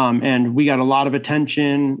 And we got a lot of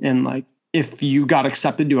attention, and like, if you got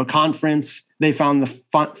accepted to a conference, they found the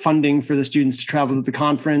funding for the students to travel to the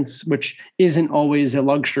conference, which isn't always a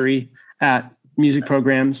luxury at music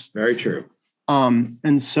programs. Very true.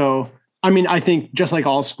 And so, I mean, I think just like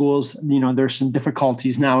all schools, you know, there's some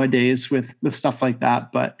difficulties nowadays with stuff like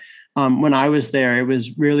that. But when I was there, it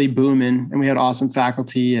was really booming, and we had awesome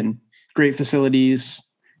faculty and great facilities.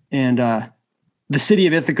 And the city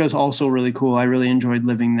of Ithaca is also really cool. I really enjoyed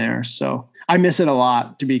living there. So I miss it a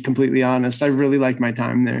lot, to be completely honest. I really like my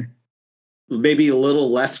time there. Maybe a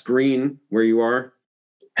little less green where you are.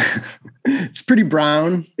 It's pretty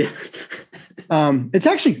brown. It's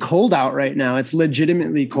actually cold out right now. It's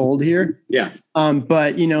legitimately cold here. Yeah.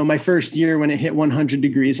 But you know, my first year when it hit 100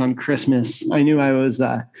 degrees on Christmas, I knew I was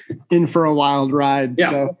in for a wild ride. Yeah.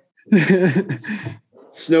 So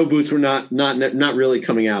Snow boots were not really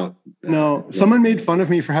coming out. No, someone made fun of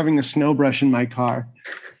me for having a snow brush in my car.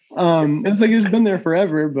 It's like it's been there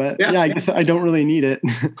forever, but yeah, I guess I don't really need it.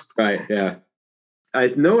 Right. Yeah. I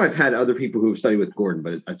know I've had other people who've studied with Gordon,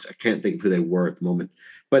 but I can't think of who they were at the moment.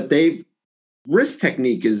 But wrist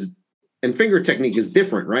technique and finger technique is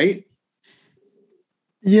different, right?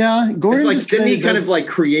 Yeah. Gordon, it's like, didn't he kind of like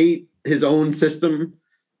create his own system,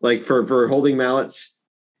 like for holding mallets?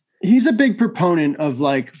 He's a big proponent of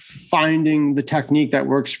like finding the technique that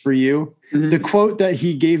works for you. Mm-hmm. The quote that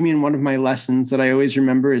he gave me in one of my lessons that I always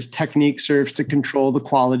remember is, technique serves to control the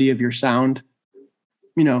quality of your sound.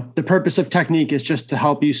 You know, the purpose of technique is just to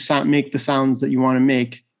help you make the sounds that you want to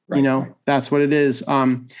make. Right. You know, that's what it is.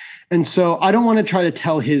 And so I don't want to try to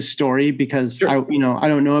tell his story because sure. I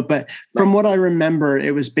don't know it, but from what I remember,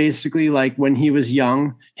 it was basically like when he was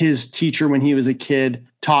young, his teacher, when he was a kid,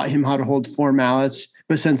 taught him how to hold 4 mallets.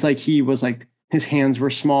 But since like he was like, his hands were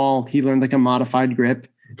small, he learned like a modified grip,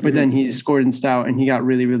 but then he scored in Stout and he got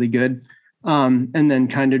really, really good. and then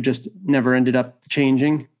kind of just never ended up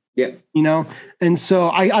changing. Yeah. You know, and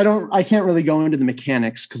so I can't really go into the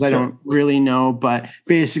mechanics because I don't really know, but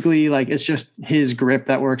basically like it's just his grip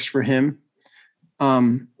that works for him.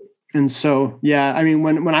 And so, yeah, I mean,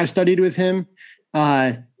 when I studied with him,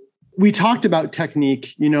 we talked about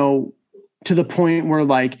technique, you know, to the point where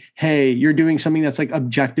like, hey, you're doing something that's like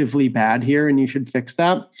objectively bad here and you should fix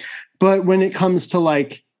that. But when it comes to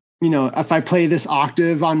like, you know, if I play this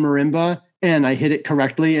octave on marimba and I hit it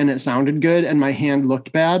correctly and it sounded good and my hand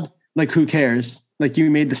looked bad, like who cares? Like you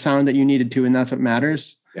made the sound that you needed to, and that's what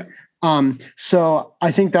matters. Yeah. So I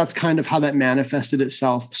think that's kind of how that manifested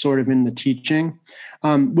itself sort of in the teaching,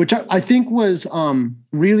 which I think was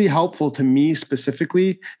really helpful to me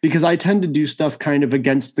specifically, because I tend to do stuff kind of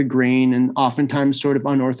against the grain and oftentimes sort of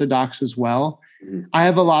unorthodox as well. Mm-hmm. I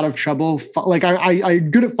have a lot of trouble, like I'm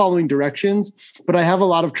good at following directions, but I have a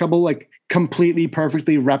lot of trouble like completely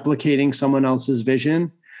perfectly replicating someone else's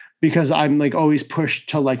vision, because I'm like always pushed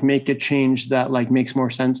to like make a change that like makes more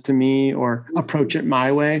sense to me or approach it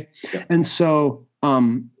my way. Yeah. And so,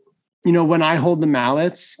 you know, when I hold the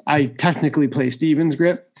mallets, I technically play Stevens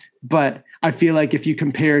grip, but I feel like if you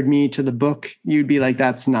compared me to the book, you'd be like,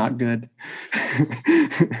 that's not good.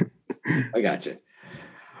 I gotcha.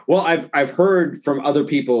 Well, I've heard from other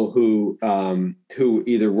people who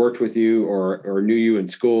either worked with you or knew you in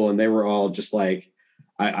school, and they were all just like,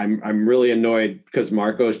 I'm really annoyed because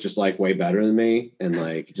Marco is just like way better than me, and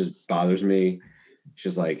like it just bothers me.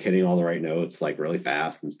 She's like hitting all the right notes like really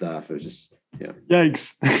fast and stuff. It was just, you know.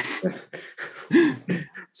 Yikes.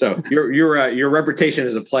 So your reputation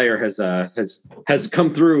as a player has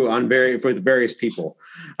come through with various people.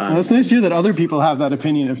 Well, it's nice to hear that other people have that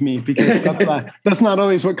opinion of me, because that's not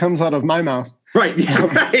always what comes out of my mouth. Right. Yeah.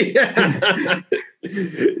 Right.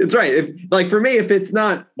 It's right. If like for me, if it's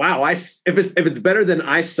not, wow, if it's better than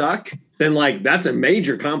I suck, then like that's a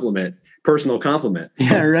major compliment, personal compliment.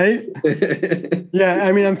 Yeah. Right. Yeah.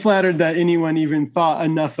 I mean, I'm flattered that anyone even thought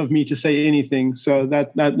enough of me to say anything. So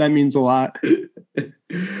that means a lot.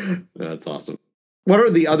 That's awesome. What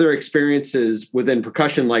are the other experiences within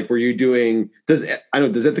percussion? Like, were you doing, does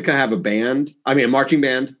Ithaca have a band? I mean, a marching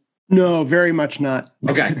band? No, very much not.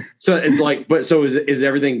 Okay. So it's like, but so is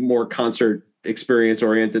everything more concert experience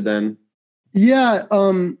oriented then? Yeah.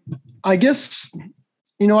 I guess,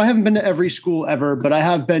 you know, I haven't been to every school ever, but I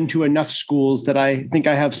have been to enough schools that I think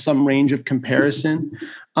I have some range of comparison.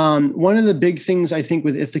 One of the big things I think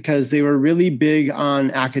with Ithaca is they were really big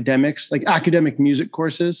on academics, like academic music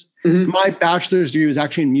courses. Mm-hmm. My bachelor's degree was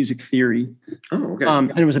actually in music theory. Oh, okay.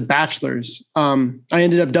 And it was a bachelor's. I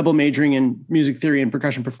ended up double majoring in music theory and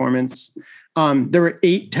percussion performance. There were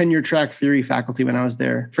 8 tenure track theory faculty when I was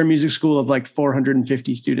there for a music school of like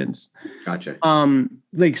 450 students. Gotcha.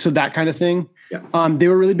 Like, so that kind of thing. Yeah. They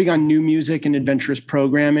were really big on new music and adventurous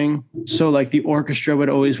programming. So like the orchestra would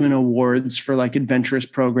always win awards for like adventurous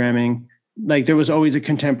programming. Like there was always a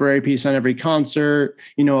contemporary piece on every concert,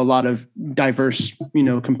 you know, a lot of diverse, you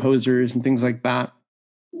know, composers and things like that.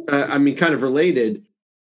 I mean, kind of related,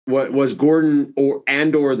 what was Gordon or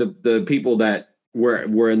the people that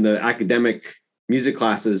were in the academic music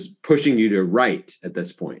classes pushing you to write at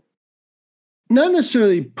this point? Not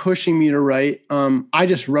necessarily pushing me to write. I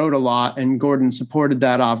just wrote a lot, and Gordon supported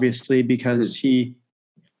that obviously because he,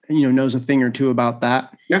 you know, knows a thing or two about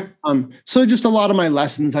that. Yeah. So just a lot of my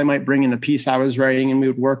lessons, I might bring in a piece I was writing and we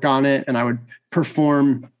would work on it, and I would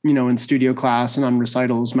perform, you know, in studio class and on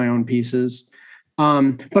recitals, my own pieces.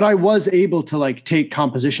 But I was able to like take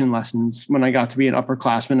composition lessons when I got to be an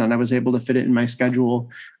upperclassman, and I was able to fit it in my schedule,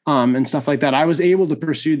 and stuff like that. I was able to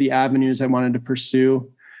pursue the avenues I wanted to pursue.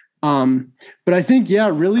 But I think, yeah,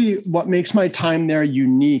 really what makes my time there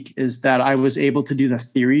unique is that I was able to do the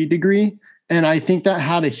theory degree. And I think that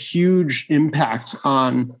had a huge impact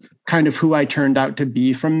on kind of who I turned out to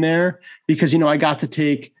be from there, because, you know, I got to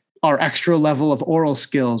take our extra level of oral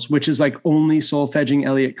skills, which is like only solfegging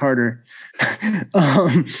Elliott Carter, Wow.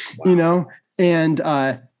 You know, and,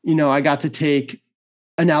 you know, I got to take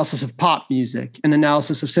analysis of pop music and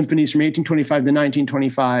analysis of symphonies from 1825 to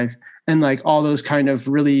 1925. And like all those kind of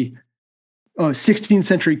really 16th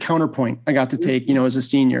century counterpoint I got to take, you know, as a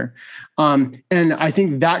senior. And I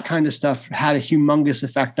think that kind of stuff had a humongous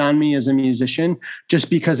effect on me as a musician, just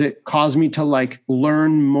because it caused me to like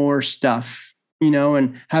learn more stuff, you know,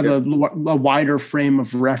 and have a wider frame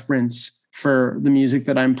of reference for the music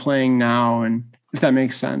that I'm playing now. And if that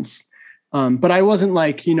makes sense. But I wasn't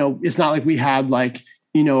like, you know, it's not like we had like,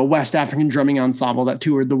 you know, a West African drumming ensemble that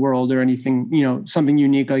toured the world or anything, you know, something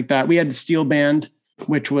unique like that. We had the steel band,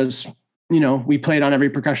 which was, you know, we played on every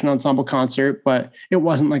percussion ensemble concert, but it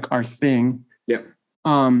wasn't like our thing. Yeah.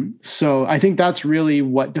 So I think that's really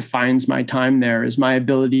what defines my time there, is my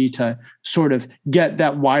ability to sort of get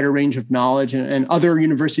that wider range of knowledge. And other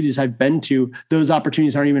universities I've been to, those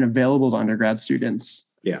opportunities aren't even available to undergrad students.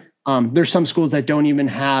 Yeah. There's some schools that don't even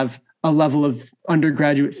have a level of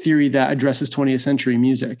undergraduate theory that addresses 20th century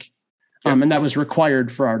music. And that was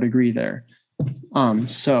required for our degree there. And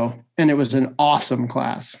it was an awesome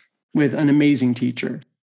class with an amazing teacher.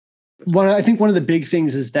 I think one of the big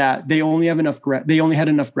things is that they only had enough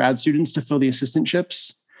grad students to fill the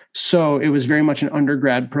assistantships. So it was very much an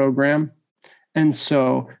undergrad program. And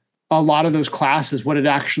so a lot of those classes, what it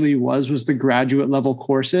actually was the graduate level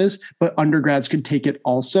courses, but undergrads could take it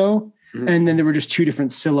also. Mm-hmm. And then there were just two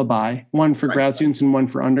different syllabi, one for grad students and one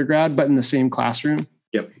for undergrad, but in the same classroom.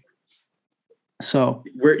 Yep. So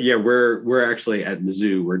we're actually at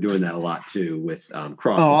Mizzou. We're doing that a lot too with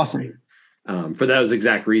cross. Oh, awesome. For those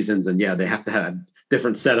exact reasons. And they have to have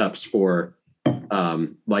different setups for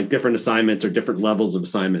like different assignments or different levels of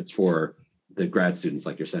assignments for the grad students,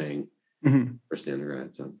 like you're saying, versus the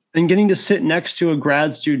undergrad. So. And getting to sit next to a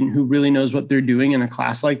grad student who really knows what they're doing in a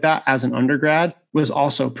class like that as an undergrad was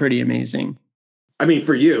also pretty amazing. I mean,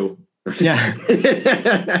 for you. Yeah.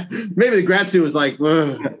 Maybe the grad student was like,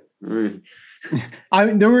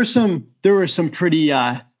 there were some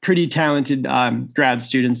pretty talented grad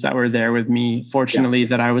students that were there with me, fortunately,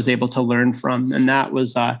 that I was able to learn from. And that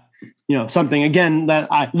was, something, again,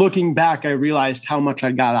 that looking back, I realized how much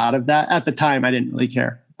I got out of that. At the time, I didn't really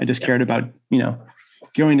care. I just cared about,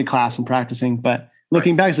 going to class and practicing. But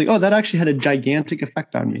looking back, it's like, oh, that actually had a gigantic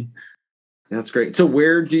effect on me. That's great. So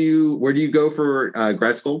where do you go for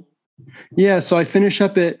grad school? Yeah, so I finish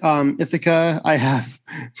up at Ithaca. I have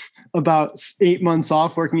about 8 months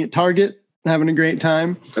off working at Target, having a great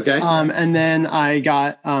time. Okay. And then I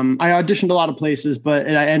auditioned a lot of places, but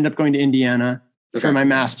I ended up going to Indiana for my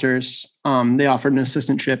master's. They offered an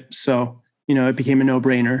assistantship, so it became a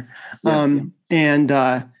no-brainer. And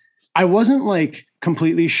I wasn't like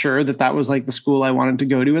completely sure that was like the school I wanted to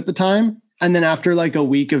go to at the time. And then after like a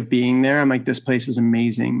week of being there, I'm like, this place is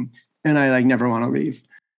amazing, and I like never want to leave.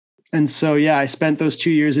 And so, I spent those 2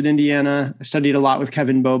 years at Indiana. I studied a lot with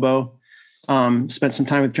Kevin Bobo, spent some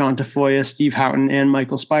time with John Tafoya, Steve Houghton, and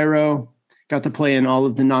Michael Spyro. Got to play in all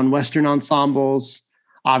of the non-Western ensembles,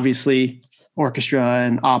 obviously orchestra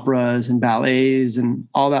and operas and ballets and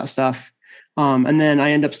all that stuff. And then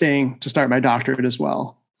I ended up staying to start my doctorate as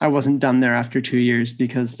well. I wasn't done there after 2 years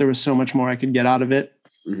because there was so much more I could get out of it.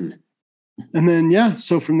 Mm-hmm. And then,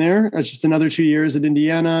 so from there, it's just another 2 years at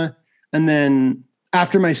Indiana. And then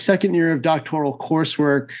after my second year of doctoral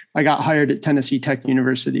coursework, I got hired at Tennessee Tech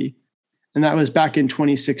University. And that was back in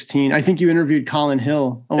 2016. I think you interviewed Colin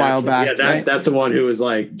Hill a while back. Yeah, right? That's the one who was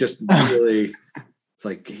like, just really, it's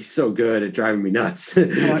like, he's so good at driving me nuts.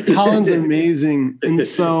 Colin's amazing. And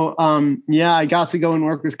so, I got to go and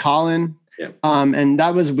work with Colin. Yeah. And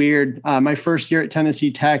that was weird. My first year at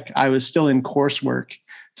Tennessee Tech, I was still in coursework.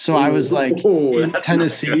 So I was like in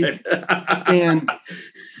Tennessee. And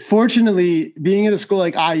fortunately, being at a school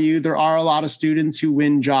like IU, there are a lot of students who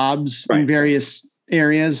win jobs in various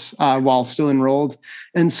areas while still enrolled.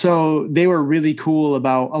 And so they were really cool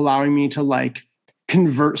about allowing me to like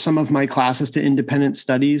convert some of my classes to independent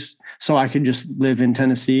studies so I could just live in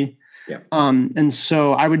Tennessee. Yeah. And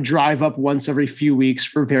so I would drive up once every few weeks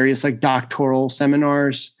for various like doctoral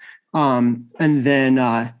seminars. And then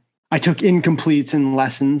I took incompletes and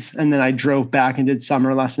lessons, and then I drove back and did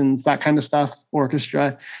summer lessons, that kind of stuff,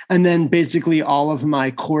 orchestra. And then basically all of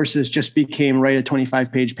my courses just became write a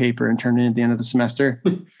 25-page paper and turn it in at the end of the semester,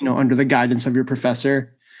 under the guidance of your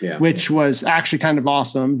professor, which was actually kind of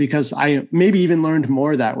awesome because I maybe even learned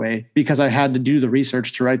more that way because I had to do the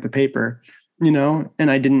research to write the paper, and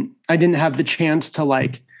I didn't have the chance to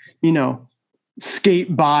like,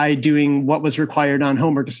 skate by doing what was required on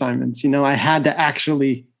homework assignments. I had to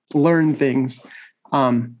actually learn things.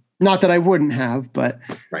 Not that I wouldn't have, but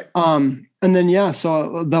right. And then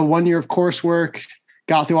so the 1 year of coursework,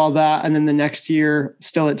 got through all that, and then the next year,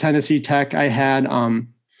 still at Tennessee Tech, I had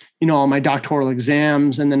all my doctoral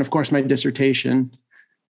exams, and then of course my dissertation.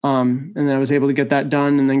 And then I was able to get that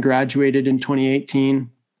done, and then graduated in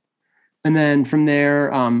 2018. And then from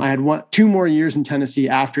there, I had 2 more years in Tennessee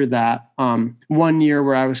after that. 1 year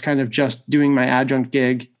where I was kind of just doing my adjunct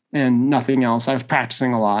gig and nothing else. I was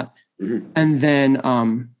practicing a lot. Mm-hmm. And then,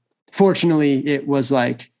 fortunately, it was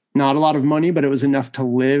like not a lot of money, but it was enough to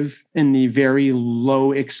live in the very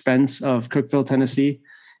low expense of Cookeville, Tennessee,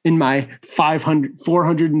 in my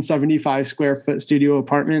 475 square foot studio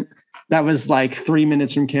apartment. That was like 3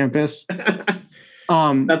 minutes from campus.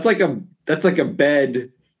 That's like a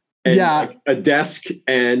bed and Yeah. like a desk,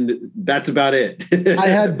 and that's about it. I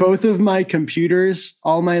had both of my computers,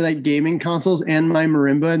 all my like gaming consoles, and my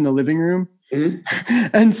marimba in the living room. Mm-hmm.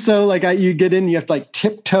 And so like you get in, you have to like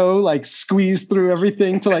tiptoe, like squeeze through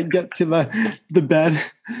everything to like get to the bed.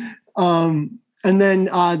 And then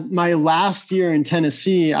my last year in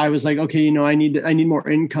Tennessee, I was like, okay, I need more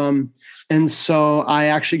income. And so I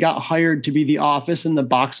actually got hired to be the office and the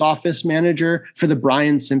box office manager for the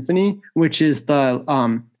Bryan Symphony, which is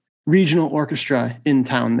the regional orchestra in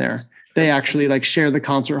town there. They actually like share the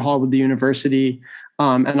concert hall with the university.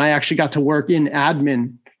 And I actually got to work in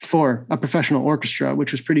admin for a professional orchestra,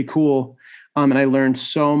 which was pretty cool. And I learned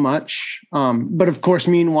so much. But of course,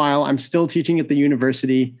 meanwhile, I'm still teaching at the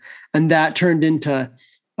university, and that turned into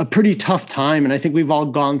a pretty tough time. And I think we've all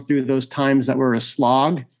gone through those times that were a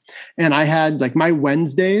slog. And I had like my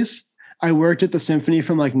Wednesdays, I worked at the symphony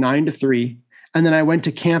from like 9 to 3. And then I went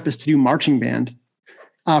to campus to do marching band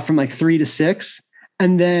from like 3 to 6.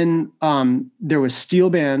 And then there was steel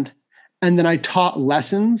band. And then I taught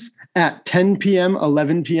lessons at 10 p.m.,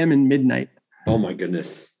 11 p.m. and midnight. Oh my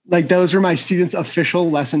goodness. Like those were my students' official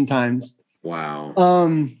lesson times. Wow.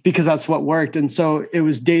 Because that's what worked. And so it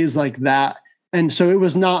was days like that. And so it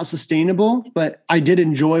was not sustainable, but I did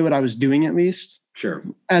enjoy what I was doing, at least. Sure.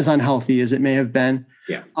 As unhealthy as it may have been.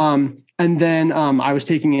 Yeah. And then I was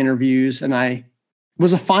taking interviews, and I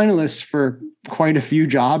was a finalist for quite a few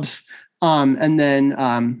jobs. And then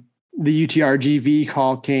the UTRGV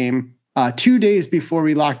call came 2 days before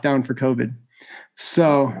we locked down for COVID.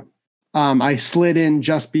 So I slid in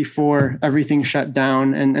just before everything shut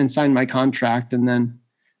down and signed my contract, and then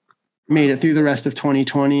made it through the rest of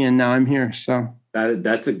 2020. And now I'm here. So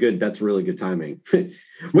that's really good timing.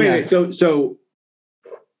 Wait, so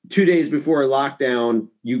 2 days before lockdown,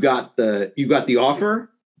 you got the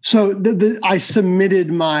offer? So I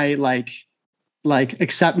submitted my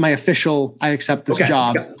accept my official, I accept this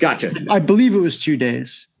job. Gotcha. I believe it was 2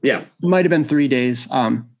 days. Yeah. It might've been 3 days.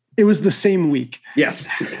 It was the same week. Yes.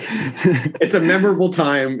 It's a memorable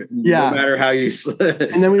time. Yeah. No matter how you.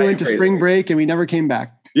 And then we went to spring break and we never came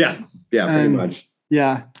back. Yeah. Yeah. Pretty much.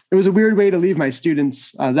 Yeah. It was a weird way to leave my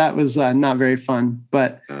students. That was not very fun,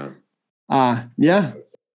 but yeah.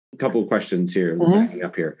 A couple of questions here. Backing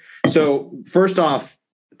up here. So first off,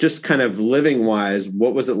 just kind of living wise,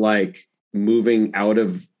 what was it like moving out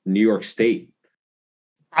of New York State?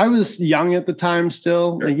 I was young at the time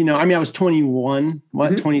still. Sure. I was 21,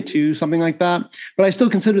 22, something like that. But I still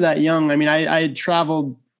consider that young. I mean, I had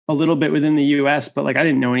traveled a little bit within the US, but like I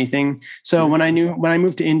didn't know anything. So when I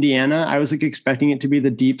moved to Indiana, I was like expecting it to be the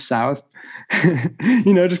deep South,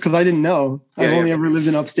 just because I didn't know. I've only ever lived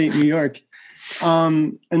in upstate New York.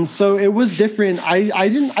 And so it was different.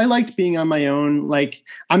 I liked being on my own. Like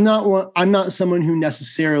I'm not someone who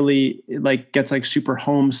necessarily like gets like super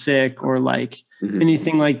homesick or like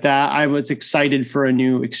anything like that. I was excited for a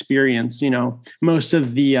new experience. Most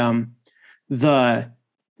of the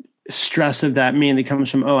stress of that mainly comes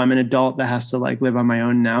from, I'm an adult that has to like live on my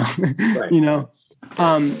own now, right.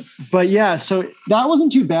 But yeah, so that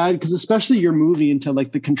wasn't too bad because especially you're moving into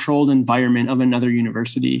like the controlled environment of another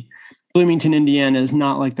university. Bloomington, Indiana is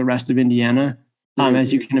not like the rest of Indiana,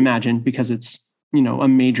 as you can imagine, because it's, a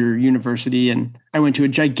major university. And I went to a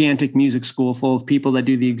gigantic music school full of people that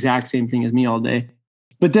do the exact same thing as me all day.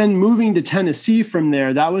 But then moving to Tennessee from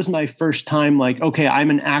there, that was my first time like, okay, I'm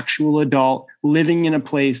an actual adult living in a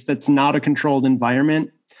place that's not a controlled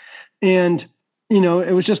environment. And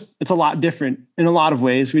it's a lot different in a lot of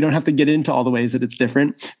ways. We don't have to get into all the ways that it's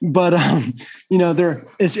different, but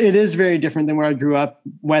it is very different than where I grew up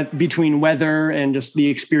between weather and just the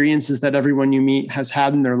experiences that everyone you meet has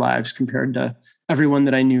had in their lives compared to everyone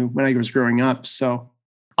that I knew when I was growing up. So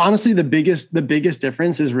honestly, the biggest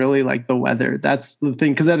difference is really like the weather. That's the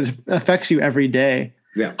thing, because that affects you every day.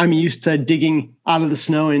 Yeah. I'm used to digging out of the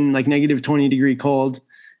snow in like negative 20-degree cold.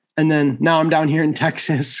 And then now I'm down here in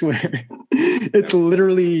Texas where it's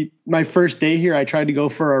literally my first day here. I tried to go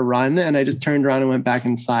for a run and I just turned around and went back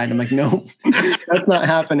inside. I'm like, no, that's not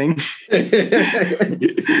happening.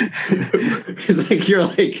 It's like, you're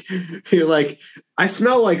like, I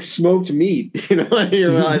smell like smoked meat, and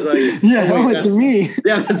you realize like, it's me.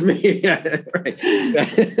 Yeah, that's me. Yeah,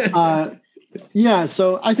 right. Yeah.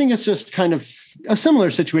 So I think it's just kind of a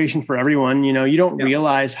similar situation for everyone. You don't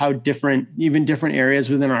realize how different areas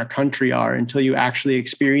within our country are until you actually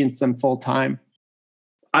experience them full time.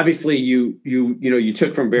 Obviously you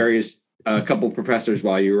took from various couple professors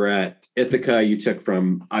while you were at Ithaca. You took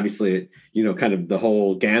from obviously, kind of the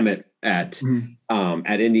whole gamut at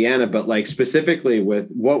Indiana, but like specifically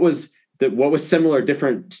with what was similar,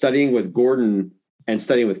 different studying with Gordon and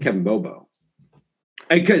studying with Kevin Bobo?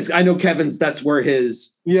 Because I know Kevin's, that's where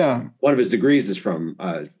one of his degrees is from.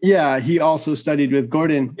 Yeah, he also studied with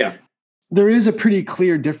Gordon. Yeah. There is a pretty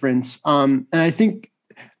clear difference. And I think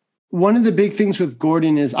one of the big things with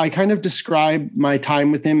Gordon is I kind of describe my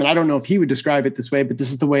time with him, and I don't know if he would describe it this way, but this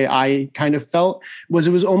is the way I kind of felt, was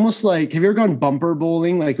it was almost like, have you ever gone bumper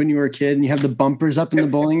bowling? Like when you were a kid and you have the bumpers up in the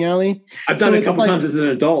bowling alley? I've done it a couple times as an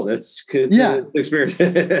adult. It's an experience.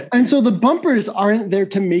 And so the bumpers aren't there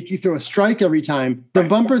to make you throw a strike every time. The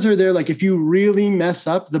bumpers are there, like if you really mess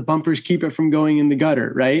up, the bumpers keep it from going in the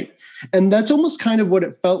gutter, right? And that's almost kind of what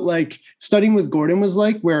it felt like studying with Gordon was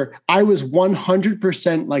like, where I was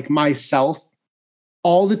 100% like myself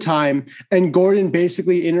all the time. And Gordon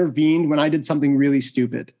basically intervened when I did something really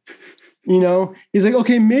stupid. He's like,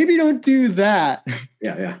 okay, maybe don't do that.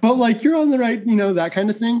 Yeah. But like, you're on the right, that kind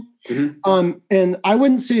of thing. Mm-hmm. And I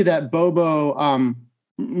wouldn't say that Bobo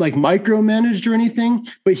like micromanaged or anything,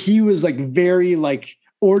 but he was like very like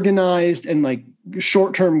organized and like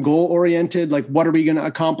short-term goal oriented. Like, what are we going to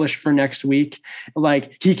accomplish for next week?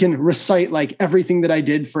 Like he can recite like everything that I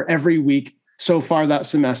did for every week so far that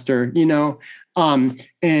semester,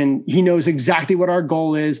 and he knows exactly what our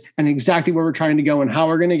goal is and exactly where we're trying to go and how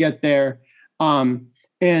we're going to get there. And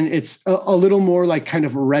it's a little more like kind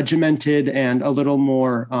of regimented and a little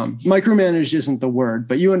more micromanaged isn't the word,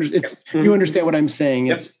 but you understand what I'm saying.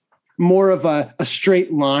 Yep. It's more of a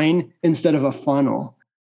straight line instead of a funnel.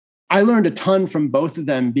 I learned a ton from both of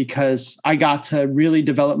them because I got to really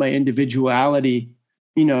develop my individuality,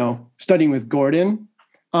 studying with Gordon.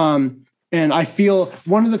 And I feel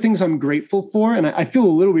one of the things I'm grateful for, and I feel a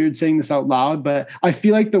little weird saying this out loud, but I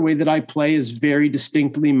feel like the way that I play is very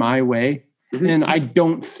distinctly my way. Mm-hmm. And I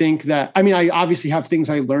don't think that, I obviously have things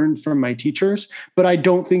I learned from my teachers, but I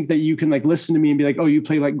don't think that you can like listen to me and be like, oh, you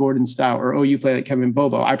play like Gordon Stout, or, oh, you play like Kevin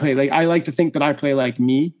Bobo. I like to think that I play like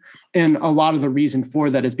me. And a lot of the reason for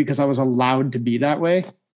that is because I was allowed to be that way.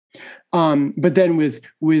 But then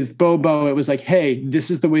with Bobo, it was like, hey,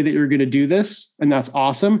 this is the way that you're going to do this. And that's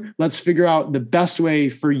awesome. Let's figure out the best way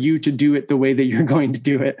for you to do it the way that you're going to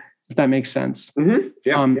do it, if that makes sense. Mm-hmm.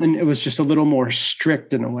 Yeah. And it was just a little more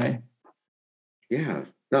strict in a way. Yeah.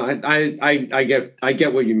 No, I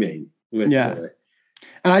get what you mean. And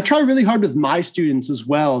I try really hard with my students as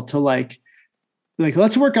well to like,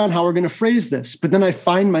 let's work on how we're going to phrase this. But then I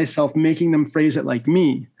find myself making them phrase it like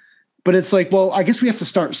me. But it's like, well, I guess we have to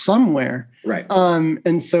start somewhere. Right.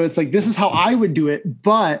 And so it's like, this is how I would do it,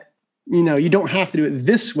 but you don't have to do it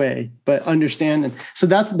this way, but understand. And so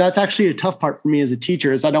that's actually a tough part for me as a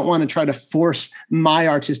teacher is I don't want to try to force my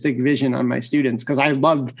artistic vision on my students because I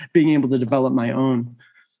loved being able to develop my own.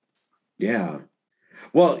 Yeah.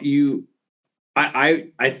 Well,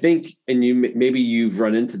 I think, and maybe you've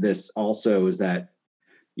run into this also, is that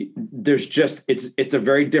there's just, it's a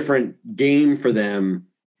very different game for them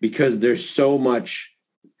because there's so much,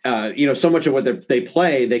 so much of what they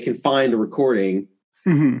play, they can find a recording.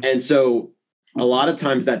 Mm-hmm. And so a lot of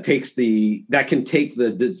times that can take the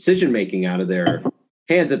decision-making out of their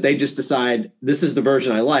hands. If they just decide this is the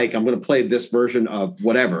version I like, I'm going to play this version of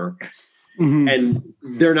whatever. Mm-hmm. And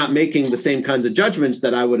they're not making the same kinds of judgments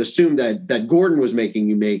that I would assume that Gordon was making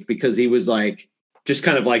you make, because he was like, just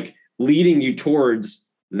kind of like leading you towards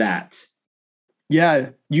that. Yeah.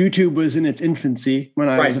 YouTube was in its infancy when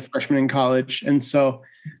I was a freshman in college. And so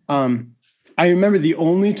I remember the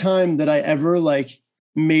only time that I ever like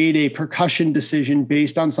made a percussion decision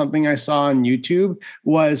based on something I saw on YouTube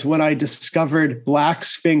was when I discovered Black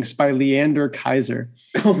Sphinx by Leander Kaiser.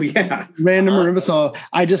 Oh yeah. Random marimba solo.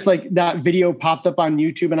 I just like that video popped up on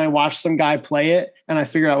YouTube and I watched some guy play it and I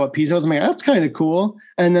figured out what piece it was. I'm like, that's kind of cool.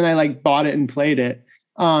 And then I like bought it and played it.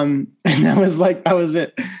 And that was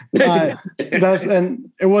it.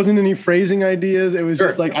 And it wasn't any phrasing ideas. It was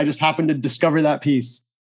just like, I just happened to discover that piece.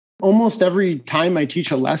 Almost every time I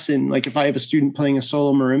teach a lesson, like if I have a student playing a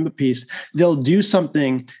solo marimba piece, they'll do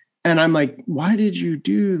something and I'm like, why did you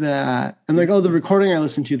do that? And like, oh, the recording I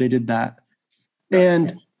listened to, they did that.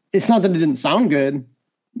 And it's not that it didn't sound good,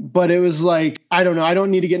 but it was like, I don't know. I don't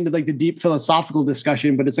need to get into like the deep philosophical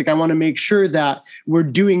discussion, but it's like, I want to make sure that we're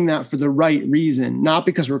doing that for the right reason, not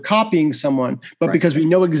because we're copying someone, but because we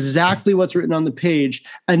know exactly what's written on the page.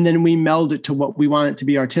 And then we meld it to what we want it to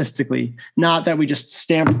be artistically, not that we just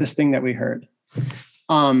stamp this thing that we heard.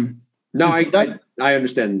 I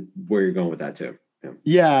understand where you're going with that too.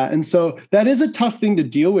 Yeah. And so that is a tough thing to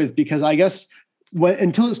deal with because I guess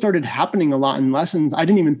until it started happening a lot in lessons, I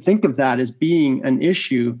didn't even think of that as being an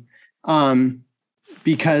issue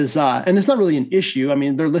because, and it's not really an issue. I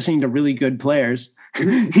mean, they're listening to really good players.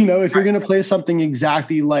 If you're going to play something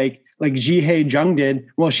exactly like like Jihye Jung did.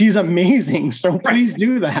 Well, she's amazing. So please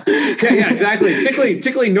do that. Yeah, exactly.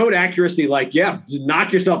 Particularly note accuracy. Like,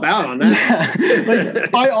 knock yourself out on that. Yeah,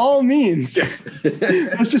 like, by all means. Yes.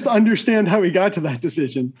 Let's just understand how we got to that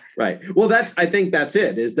decision. Right. Well, I think that's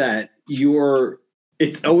it, is that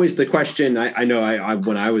it's always the question. I know I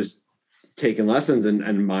when I was taking lessons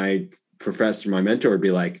and my professor, my mentor would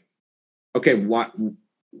be like, okay,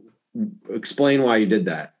 explain why you did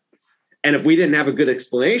that. And if we didn't have a good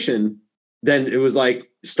explanation, then it was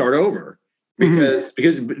like, start over, because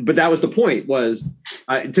that was the point, was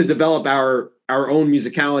to develop our own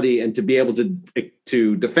musicality and to be able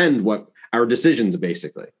to defend what our decisions,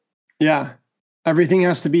 basically. Yeah. Everything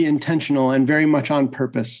has to be intentional and very much on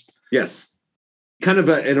purpose. Yes. Kind of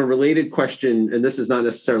in a related question, and this is not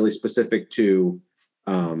necessarily specific to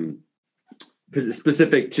the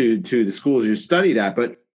schools you studied at,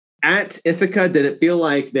 but at Ithaca, did it feel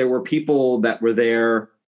like there were people that were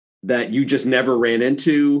there that you just never ran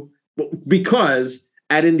into? Because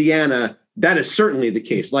at Indiana, that is certainly the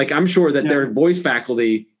case. Like, I'm sure that their voice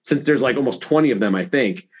faculty, since there's like almost 20 of them, I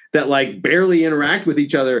think, that like barely interact with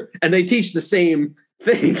each other, and they teach the same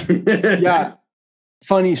thing. Yeah.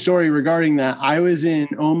 Funny story regarding that. I was in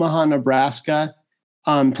Omaha, Nebraska,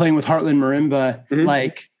 playing with Heartland Marimba,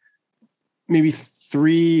 like maybe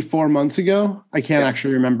 3-4 months ago. I can't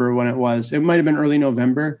actually remember when it was. It might've been early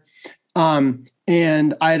November.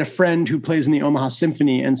 And I had a friend who plays in the Omaha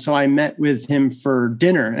Symphony. And so I met with him for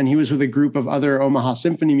dinner, and he was with a group of other Omaha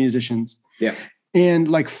Symphony musicians. Yeah. And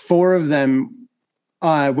like 4 of them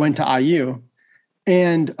went to IU.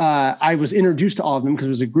 And I was introduced to all of them because it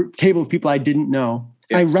was a table of people I didn't know.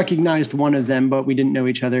 Yeah. I recognized one of them, but we didn't know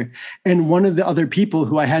each other. And one of the other people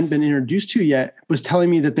who I hadn't been introduced to yet was telling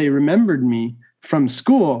me that they remembered me from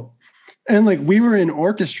school. And like, we were in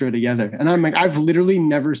orchestra together. And I'm like, I've literally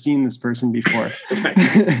never seen this person before.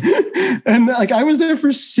 And like, I was there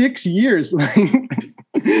for 6 years.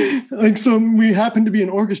 Like, so we happened to be in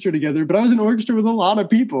orchestra together, but I was in orchestra with a lot of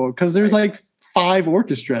people because there's like 5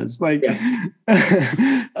 orchestras. Like, and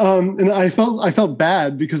I felt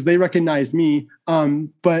bad because they recognized me.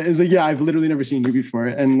 But it's like, I've literally never seen you before.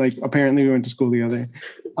 And like, apparently we went to school together.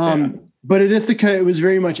 But at Ithaca, it was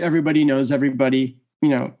very much everybody knows everybody,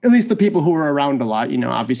 at least the people who were around a lot.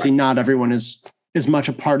 Obviously not everyone is as much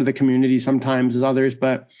a part of the community sometimes as others,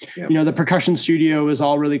 but the percussion studio is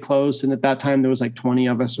all really close. And at that time there was like 20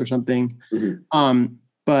 of us or something.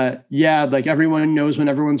 But like everyone knows when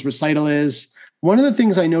everyone's recital is. One of the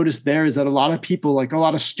things I noticed there is that a lot of people, like a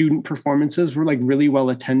lot of student performances, were like really well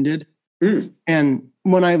attended. And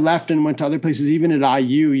when I left and went to other places, even at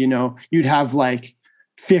IU, you'd have like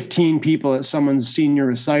 15 people at someone's senior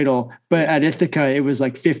recital, but at Ithaca it was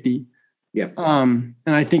like 50. And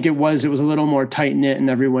I think it was a little more tight knit, and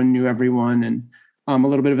everyone knew everyone, and a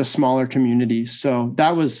little bit of a smaller community. So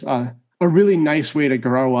that was a really nice way to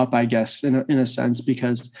grow up, I guess, in a sense,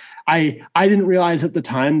 because I didn't realize at the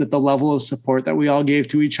time that the level of support that we all gave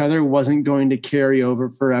to each other wasn't going to carry over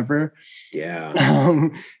forever.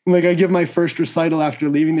 Like, I give my first recital after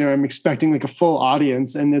leaving there, I'm expecting like a full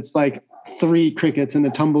audience, and it's like 3 crickets and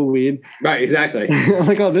a tumbleweed. Right, exactly. I'm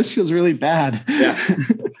like, oh, this feels really bad. Yeah.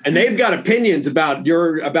 And they've got opinions about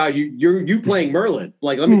you playing Merlin.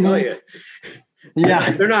 Like, let me tell you.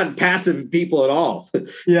 Yeah. They're not passive people at all.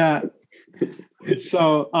 Yeah.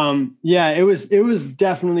 So, it was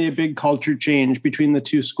definitely a big culture change between the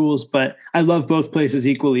 2 schools, but I love both places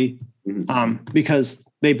equally, because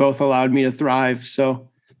they both allowed me to thrive. So,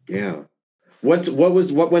 yeah. What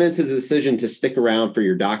went into the decision to stick around for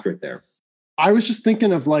your doctorate there? I was just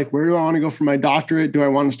thinking of like, where do I want to go for my doctorate? Do I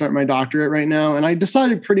want to start my doctorate right now? And I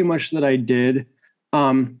decided pretty much that I did.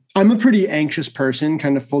 I'm a pretty anxious person,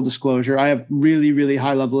 kind of full disclosure. I have really, really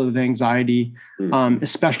high level of anxiety,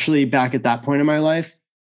 especially back at that point in my life.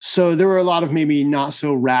 So there were a lot of maybe not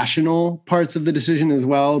so rational parts of the decision as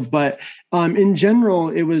well. But in general,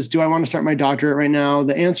 it was, do I want to start my doctorate right now?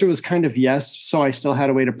 The answer was kind of yes. So I still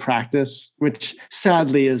had a way to practice, which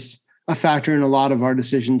sadly is a factor in a lot of our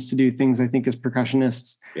decisions to do things, I think, as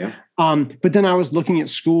percussionists. Yeah. But then I was looking at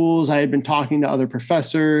schools. I had been talking to other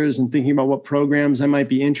professors and thinking about what programs I might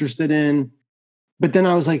be interested in. But then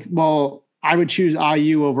I was like, well, I would choose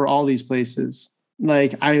IU over all these places.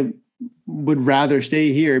 Like, I would rather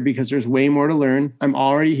stay here because there's way more to learn. I'm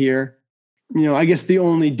already here. I guess the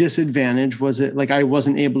only disadvantage was that like I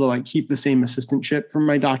wasn't able to like keep the same assistantship from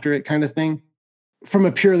my doctorate kind of thing. From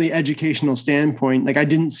a purely educational standpoint, like I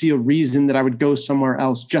didn't see a reason that I would go somewhere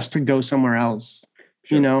else just to go somewhere else.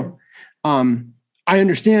 Sure. I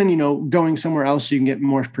understand, going somewhere else so you can get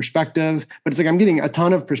more perspective, but it's like I'm getting a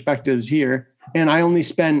ton of perspectives here, and I only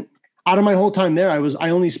spent out of my whole time there, I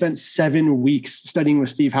only spent 7 weeks studying with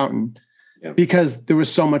Steve Houghton because there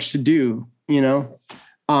was so much to do, you know?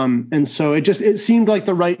 And so it seemed like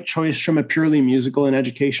the right choice from a purely musical and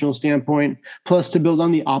educational standpoint, plus to build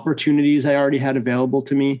on the opportunities I already had available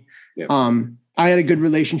to me. I had a good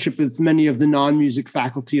relationship with many of the non-music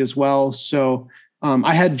faculty as well. So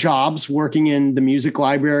I had jobs working in the music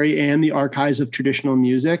library and the archives of traditional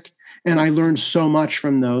music. And I learned so much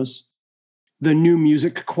from those. The new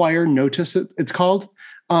music choir, Notice it's called.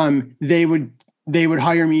 They would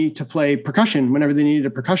hire me to play percussion whenever they needed a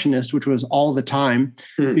percussionist, which was all the time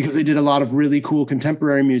because they did a lot of really cool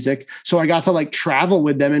contemporary music. So I got to like travel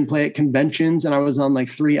with them and play at conventions. And I was on like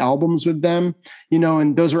 3 albums with them, you know,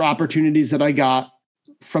 and those are opportunities that I got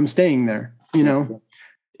from staying there, you know.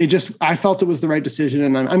 I felt it was the right decision,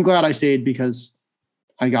 and I'm glad I stayed because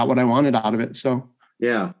I got what I wanted out of it. So,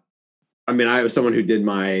 yeah. I mean, I was someone who did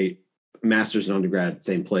my master's and undergrad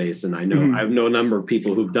same place. And I know a number of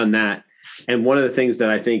people who've done that. And one of the things that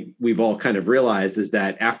I think we've all kind of realized is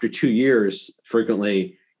that after 2 years,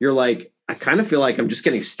 frequently you're like, I kind of feel like I'm just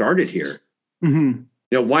getting started here. You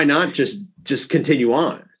know, why not just continue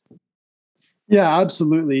on? Yeah,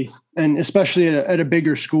 absolutely. And especially at a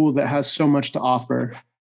bigger school that has so much to offer.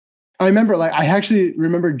 I actually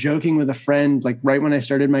remember joking with a friend, like right when I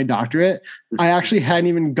started my doctorate, I actually hadn't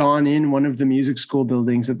even gone in one of the music school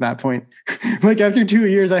buildings at that point. Like after 2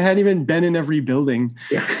 years, I hadn't even been in every building.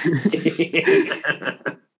 Yeah.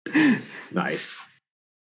 Nice.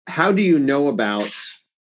 How do you know about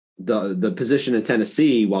the position in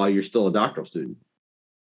Tennessee while you're still a doctoral student?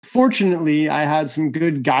 Fortunately, I had some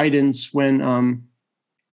good guidance when,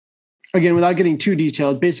 again, without getting too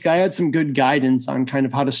detailed, basically I had some good guidance on kind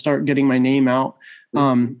of how to start getting my name out,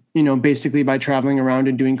 you know, basically by traveling around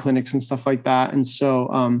and doing clinics and stuff like that. And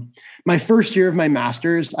so my first year of my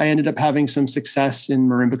master's, I ended up having some success in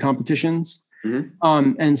marimba competitions.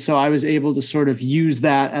 And so I was able to sort of use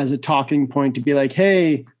that as a talking point to be like,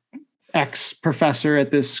 hey, X professor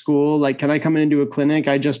at this school, like, can I come in and do a clinic?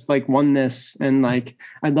 I just like won this, and like,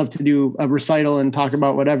 I'd love to do a recital and talk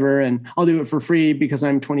about whatever, and I'll do it for free because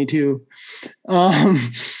I'm 22.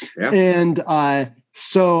 And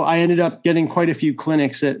so I ended up getting quite a few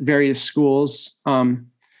clinics at various schools. Glad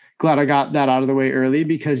I got that out of the way early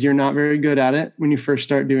because you're not very good at it when you first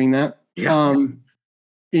start doing that. In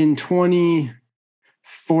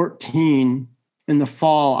 2014, in the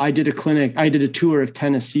fall, I did a clinic. I did a tour of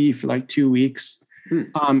Tennessee for like 2 weeks.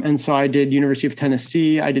 And so I did University of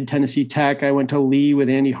Tennessee. I did Tennessee Tech. I went to Lee with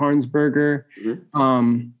Andy Harnsberger.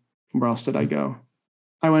 Where else did I go?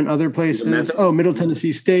 I went other places. Oh, Middle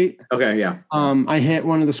Tennessee State. Okay, yeah. I hit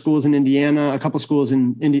one of the schools in Indiana, a couple schools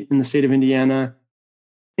in the state of Indiana.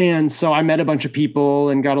 And so I met a bunch of people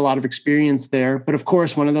and got a lot of experience there. But of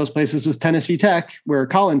course, one of those places was Tennessee Tech, where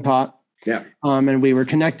Colin taught. And we were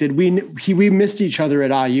connected. We missed each other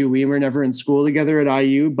at IU. We were never in school together at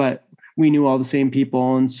IU, but we knew all the same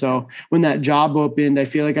people. And so when that job opened, I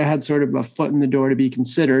feel like I had sort of a foot in the door to be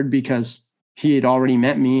considered because he had already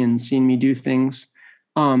met me and seen me do things.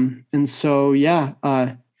 And so,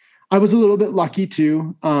 I was a little bit lucky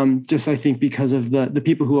too. Just I think because of the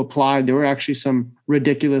people who applied, there were actually some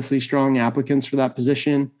ridiculously strong applicants for that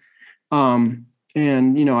position. And,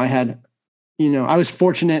 you know, I was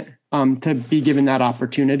fortunate to be given that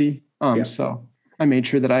opportunity. So I made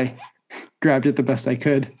sure that I grabbed it the best I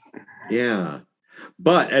could. Yeah.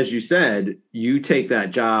 But as you said, you take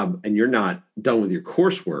that job and you're not done with your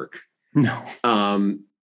coursework. No.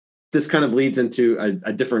 This kind of leads into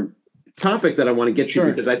a different topic that I want to get to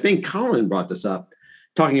because I think Colin brought this up,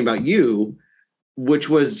 talking about you, which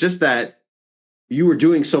was just that you were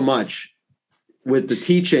doing so much with the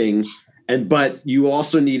teaching, but you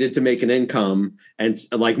also needed to make an income and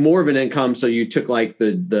like more of an income. So you took like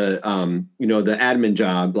the admin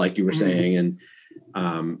job, like you were saying,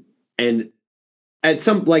 and at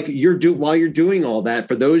some, like while you're doing all that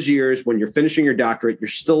for those years, when you're finishing your doctorate, you're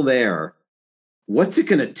still there. What's it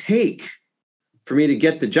going to take for me to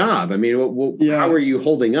get the job? I mean, how are you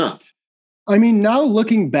holding up? I mean, now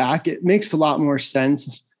looking back, it makes a lot more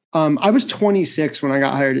sense. I was 26 when I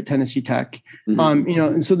got hired at Tennessee Tech,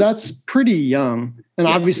 and so that's pretty young. And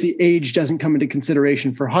obviously age doesn't come into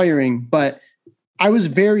consideration for hiring, but I was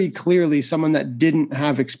very clearly someone that didn't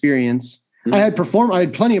have experience. I had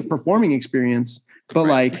plenty of performing experience, but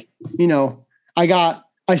I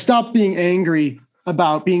stopped being angry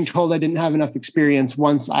about being told I didn't have enough experience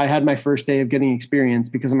once I had my first day of getting experience,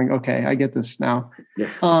 because I'm like, okay, I get this now.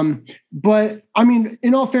 But I mean,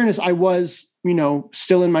 in all fairness, I was,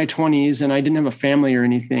 still in my 20s and I didn't have a family or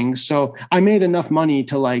anything. So I made enough money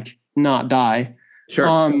to like not die. Sure.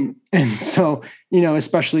 And so,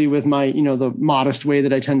 especially with my, the modest way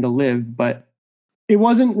that I tend to live, but it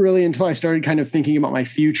wasn't really until I started kind of thinking about my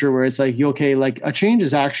future where it's like, okay, like a change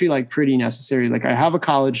is actually like pretty necessary. Like I have a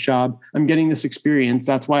college job, I'm getting this experience.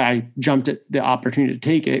 That's why I jumped at the opportunity to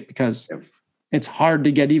take it, because it's hard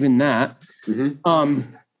to get even that.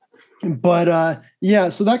 Yeah,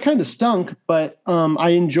 so that kind of stunk, but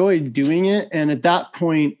I enjoyed doing it. And at that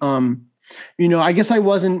point, I guess I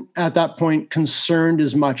wasn't at that point concerned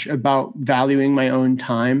as much about valuing my own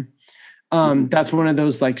time. That's one of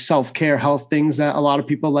those like self-care health things that a lot of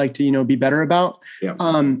people like to, be better about. Yeah.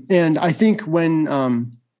 And I think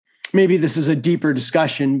when, maybe this is a deeper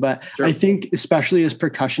discussion, but sure. I think especially as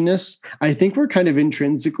percussionists, I think we're kind of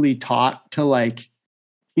intrinsically taught to like,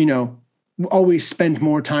 always spend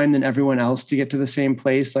more time than everyone else to get to the same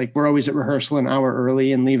place. Like we're always at rehearsal an hour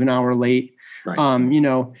early and leave an hour late. Right.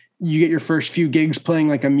 You get your first few gigs playing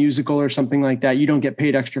like a musical or something like that. You don't get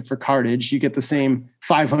paid extra for cartage. You get the same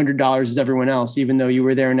 $500 as everyone else, even though you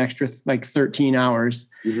were there an extra like 13 hours.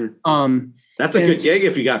 Mm-hmm. That's a good gig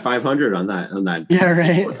if you got 500 on that. Yeah.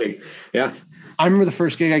 Right. Yeah. I remember the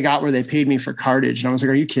first gig I got where they paid me for cartage and I was like,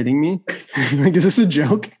 are you kidding me? Like, is this a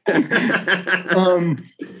joke?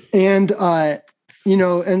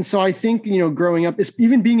 And so I think, growing up, it's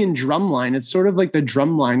even being in drumline, it's sort of like the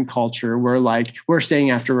drumline culture where like we're staying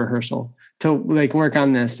after rehearsal to like work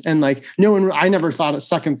on this. And like I never thought a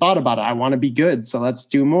second thought about it. I want to be good. So let's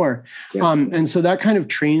do more. Yeah. And so that kind of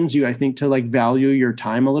trains you, I think, to like value your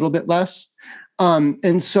time a little bit less.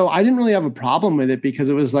 And so I didn't really have a problem with it because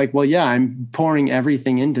it was like, well, yeah, I'm pouring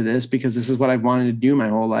everything into this because this is what I've wanted to do my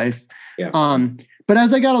whole life. Yeah. But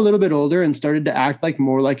as I got a little bit older and started to act like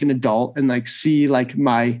more like an adult and like see like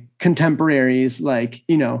my contemporaries, like,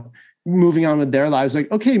 moving on with their lives, like,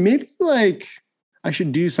 okay, maybe like I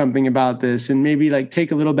should do something about this and maybe like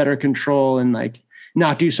take a little better control and like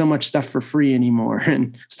not do so much stuff for free anymore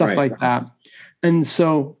and stuff like that. And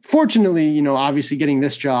so fortunately, obviously getting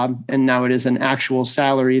this job and now it is an actual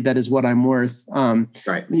salary that is what I'm worth.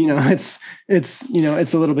 It's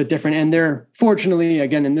a little bit different. And they're fortunately,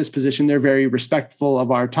 again, in this position, they're very respectful of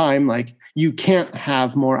our time. Like you can't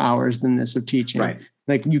have more hours than this of teaching. Right.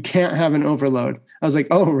 Like you can't have an overload. I was like,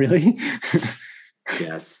 oh, really?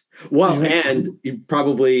 Yes. Well, and you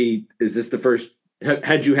probably, is this the first,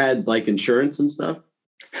 had you had like insurance and stuff?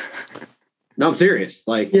 No, I'm serious.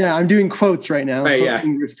 Like, yeah, I'm doing quotes right now. Right, yeah.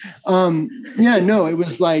 It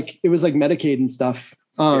was like Medicaid and stuff.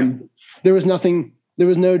 There was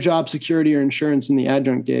no job security or insurance in the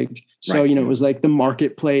adjunct gig. So, it was like the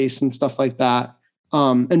marketplace and stuff like that.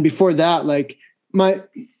 And before that, like my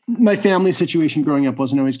family situation growing up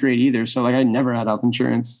wasn't always great either. So like I never had health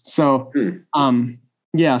insurance. So,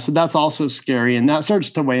 so that's also scary. And that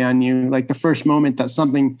starts to weigh on you. Like the first moment that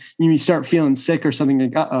something, you start feeling sick or something,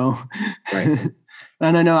 like, uh-oh. Right.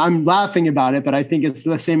 And I know I'm laughing about it, but I think it's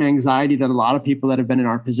the same anxiety that a lot of people that have been in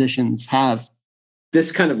our positions have.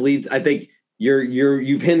 This kind of leads, I think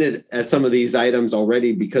you've hinted at some of these items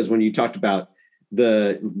already, because when you talked about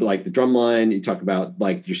the drum line, you talked about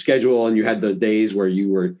like your schedule and you had the days where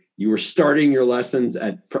you were starting your lessons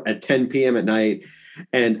at 10 PM at night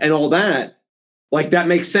and all that. Like that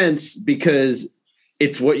makes sense because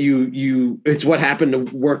it's what it's what happened to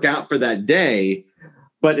work out for that day.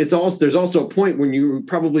 But there's also a point when you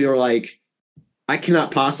probably are like, I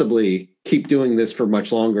cannot possibly keep doing this for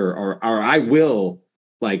much longer or I will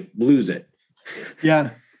like lose it. Yeah.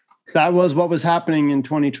 That was what was happening in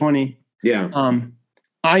 2020. Yeah.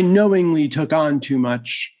 I knowingly took on too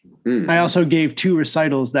much. I also gave 2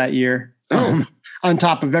 recitals that year. On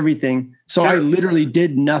top of everything. So I literally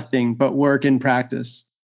did nothing but work and practice.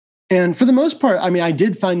 And for the most part, I mean, I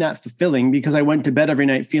did find that fulfilling because I went to bed every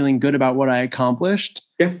night feeling good about what I accomplished.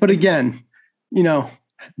 Yeah. But again,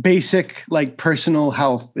 basic like personal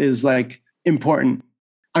health is like important.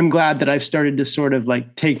 I'm glad that I've started to sort of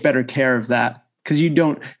like take better care of that because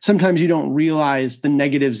sometimes you don't realize the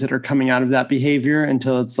negatives that are coming out of that behavior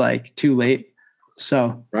until it's like too late.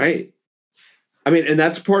 So. Right. I mean, and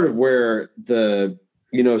that's part of where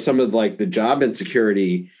some of like the job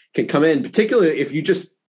insecurity can come in, particularly if you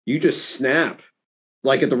just snap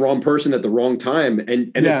like at the wrong person at the wrong time.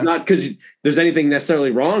 And it's not because there's anything necessarily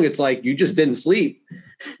wrong. It's like, you just didn't sleep.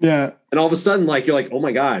 Yeah. And all of a sudden, like, you're like, oh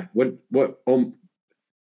my God, what,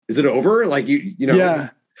 is it over? Like, Yeah.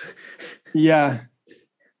 Yeah.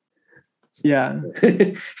 Yeah.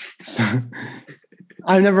 So,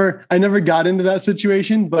 I never got into that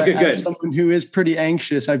situation, but as someone who is pretty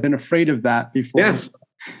anxious, I've been afraid of that before. Yeah. So,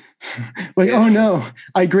 oh no,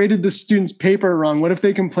 I graded the student's paper wrong. What if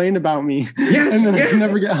they complain about me? Yes. And then I can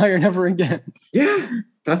never get hired ever again. Yeah.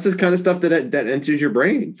 That's the kind of stuff that enters your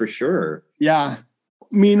brain for sure. Yeah.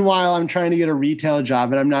 Meanwhile, I'm trying to get a retail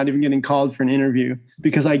job and I'm not even getting called for an interview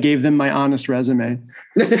because I gave them my honest resume.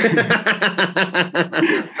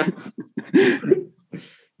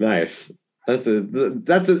 Nice.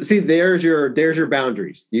 See, there's your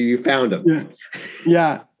boundaries. You found them.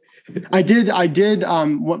 Yeah. I did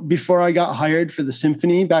before I got hired for the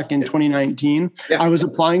symphony back in 2019, I was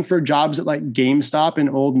applying for jobs at like GameStop and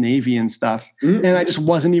Old Navy and stuff. Mm-hmm. And I just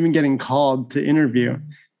wasn't even getting called to interview.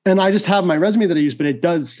 And I just have my resume that I use, but it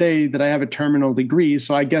does say that I have a terminal degree.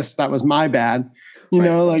 So I guess that was my bad, you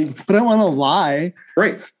know, like, but I don't want to lie.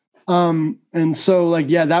 Right. And so like,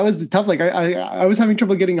 yeah, that was tough. Like I was having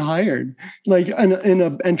trouble getting hired, like in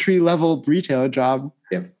a entry level retail job.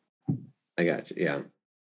 Yeah. I got you. Yeah.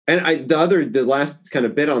 And the last kind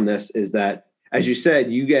of bit on this is that, as you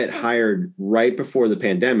said, you get hired right before the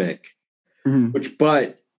pandemic,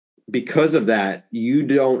 but because of that, you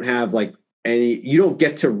don't have you don't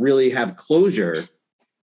get to really have closure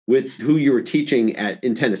with who you were teaching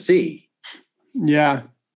in Tennessee. Yeah.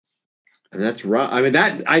 And that's rough. I mean,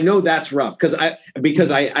 I know that's rough because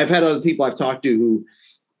I've had other people I've talked to who,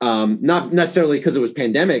 not necessarily because it was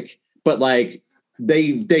pandemic, but like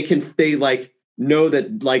they know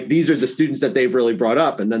that like these are the students that they've really brought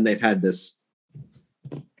up, and then they've had this,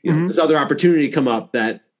 this other opportunity come up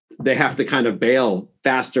that they have to kind of bail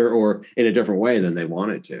faster or in a different way than they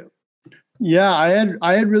wanted to. Yeah,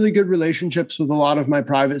 I had really good relationships with a lot of my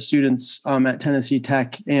private students at Tennessee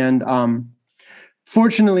Tech, and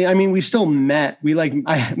fortunately, I mean, we still met.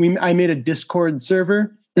 I made a Discord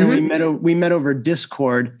server. And we met over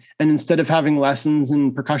Discord, and instead of having lessons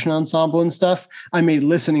in percussion ensemble and stuff, I made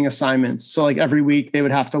listening assignments. So like every week they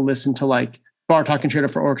would have to listen to like Bartók Concerto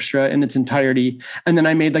for Orchestra in its entirety. And then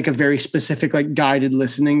I made like a very specific like guided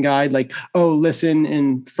listening guide, like, oh, listen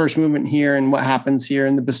in first movement here and what happens here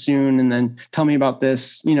in the bassoon, and then tell me about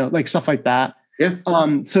this, like stuff like that. Yeah.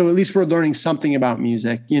 So at least we're learning something about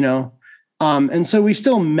music, and so we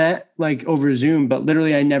still met like over Zoom, but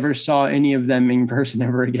literally I never saw any of them in person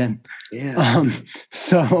ever again. Yeah.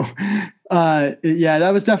 That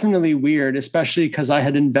was definitely weird, especially because I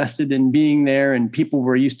had invested in being there and people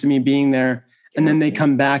were used to me being there, and then they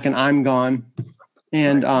come back and I'm gone.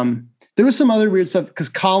 And there was some other weird stuff because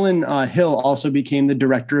Colin Hill also became the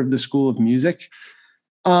director of the School of Music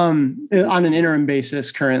on an interim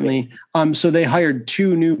basis currently. So they hired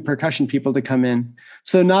 2 new percussion people to come in.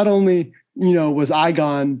 So not only was I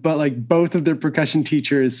gone, but like both of their percussion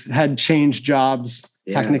teachers had changed jobs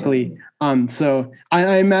technically. So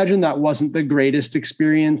I imagine that wasn't the greatest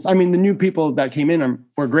experience. I mean, the new people that came in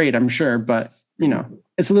were great, I'm sure, but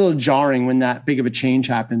it's a little jarring when that big of a change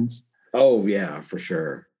happens. Oh yeah, for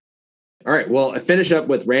sure. All right. Well, I finish up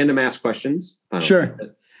with random ask questions. Sure.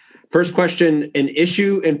 First question, an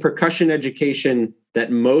issue in percussion education that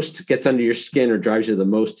most gets under your skin or drives you the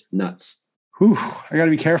most nuts? Whew, I got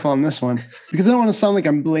to be careful on this one because I don't want to sound like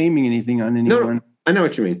I'm blaming anything on anyone. No, I know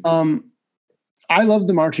what you mean. I love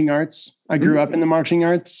the marching arts. I grew up in the marching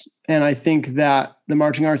arts, and I think that the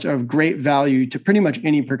marching arts are of great value to pretty much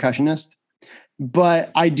any percussionist.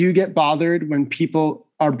 But I do get bothered when people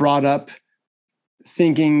are brought up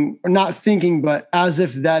but as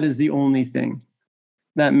if that is the only thing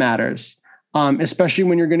that matters. Especially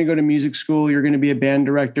when you're going to go to music school, you're going to be a band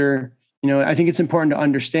director. I think it's important to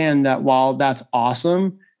understand that while that's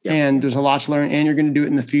awesome and there's a lot to learn and you're going to do it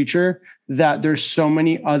in the future, that there's so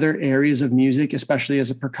many other areas of music, especially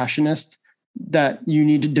as a percussionist, that you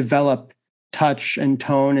need to develop touch and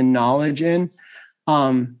tone and knowledge in.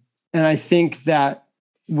 And I think that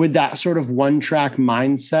with that sort of one-track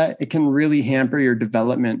mindset, it can really hamper your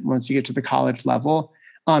development once you get to the college level.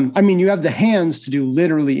 I mean, you have the hands to do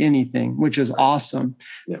literally anything, which is awesome.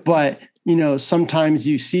 Yeah. But sometimes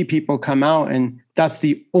you see people come out and that's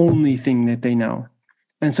the only thing that they know.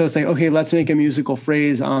 And so it's like, okay, let's make a musical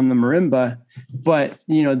phrase on the marimba, but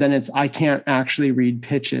then it's, I can't actually read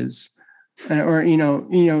pitches or,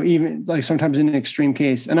 even like sometimes in an extreme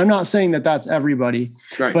case. And I'm not saying that that's everybody,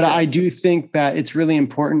 right, but I do think that it's really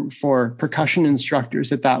important for percussion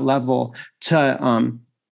instructors at that level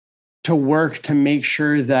to work to make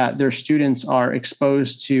sure that their students are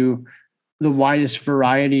exposed to the widest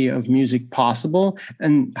variety of music possible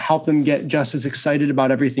and help them get just as excited about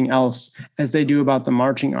everything else as they do about the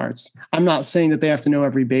marching arts. I'm not saying that they have to know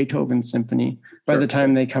every Beethoven symphony by the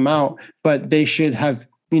time they come out, but they should have,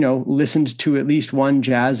 listened to at least one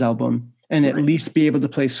jazz album and at least be able to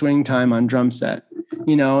play swing time on drum set,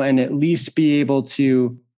 and at least be able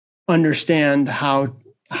to understand how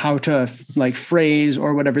to like phrase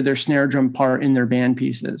or whatever their snare drum part in their band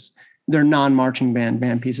pieces. They're non-marching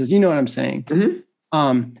band pieces. You know what I'm saying? Mm-hmm.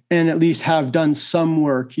 and at least have done some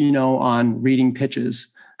work, on reading pitches,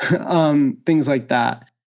 things like that,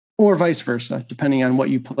 or vice versa, depending on what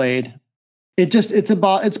you played.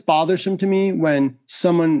 It's bothersome to me when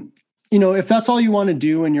someone, if that's all you want to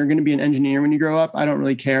do and you're going to be an engineer when you grow up, I don't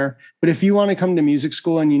really care. But if you want to come to music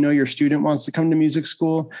school and your student wants to come to music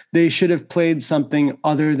school, they should have played something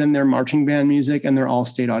other than their marching band music and their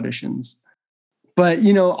all-state auditions. But,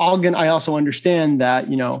 I also understand that,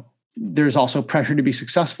 there's also pressure to be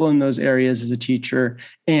successful in those areas as a teacher,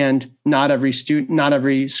 and not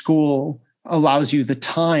every school allows you the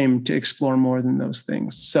time to explore more than those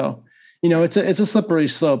things. So, it's a slippery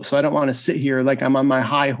slope. So I don't want to sit here like I'm on my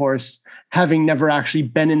high horse, having never actually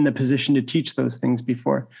been in the position to teach those things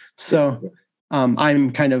before. So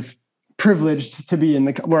I'm kind of privileged to be in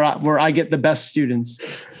where I get the best students.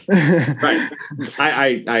 Right.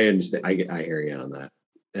 I understand. I hear you on that.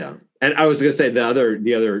 Yeah. And I was going to say the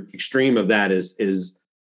other extreme of that is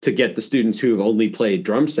to get the students who have only played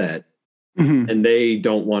drum set, and they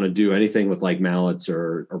don't want to do anything with like mallets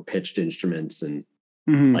or pitched instruments, and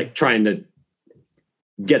like trying to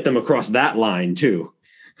get them across that line too.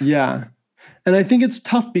 Yeah. And I think it's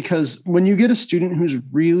tough because when you get a student who's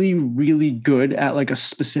really, really good at like a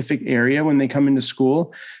specific area when they come into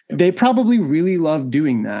school, they probably really love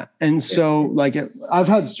doing that. And so like I've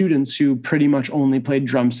had students who pretty much only played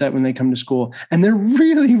drum set when they come to school, and they're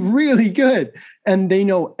really, really good. And they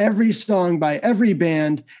know every song by every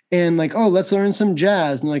band, and like, oh, let's learn some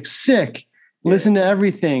jazz, and like, sick. Listen to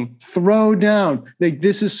everything, throw down. Like,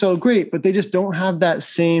 this is so great, but they just don't have that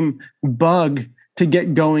same bug to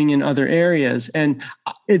get going in other areas. And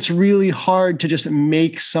it's really hard to just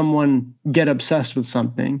make someone get obsessed with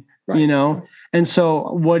something, And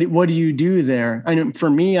so what do you do there? I know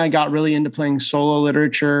for me, I got really into playing solo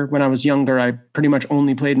literature when I was younger. I pretty much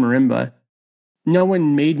only played marimba. No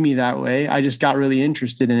one made me that way. I just got really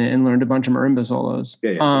interested in it and learned a bunch of marimba solos.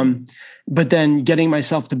 But then getting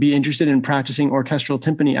myself to be interested in practicing orchestral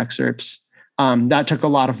timpani excerpts, that took a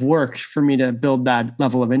lot of work for me to build that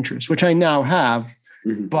level of interest, which I now have,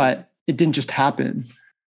 but it didn't just happen.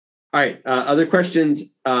 All right. Other questions.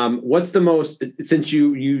 What's the most, since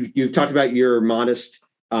you've talked about your modest,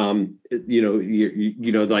 like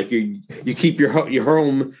you keep your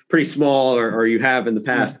home pretty small, or you have in the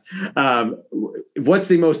past. What's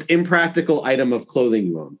the most impractical item of clothing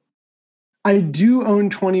you own? I do own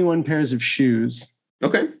 21 pairs of shoes.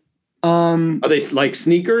 Okay. Are they like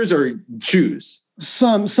sneakers or shoes?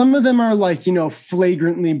 Some of them are like,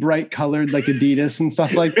 flagrantly bright colored, like Adidas and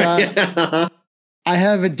stuff like that. Yeah. I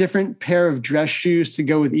have a different pair of dress shoes to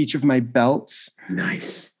go with each of my belts.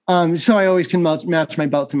 Nice. So I always can match my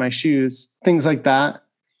belt to my shoes, things like that.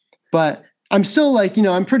 But I'm still like,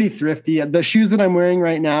 I'm pretty thrifty. The shoes that I'm wearing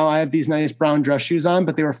right now, I have these nice brown dress shoes on,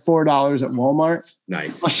 but they were $4 at Walmart.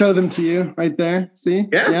 Nice. I'll show them to you right there. See?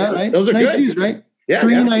 Yeah, right. Those are nice good shoes, right? Yeah.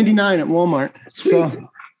 $3.99 at Walmart. Sweet.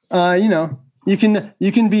 So,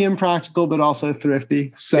 you can be impractical, but also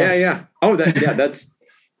thrifty. So yeah. Oh,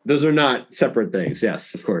 those are not separate things.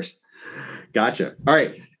 Yes, of course. Gotcha. All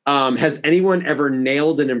right. Has anyone ever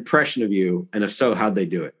nailed an impression of you? And if so, how'd they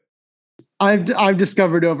do it? I've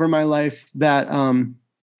discovered over my life that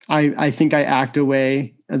I think I act a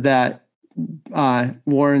way that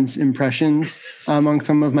warrants impressions among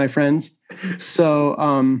some of my friends.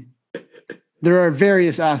 So there are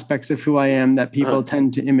various aspects of who I am that people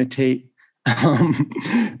tend to imitate,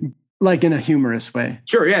 like in a humorous way.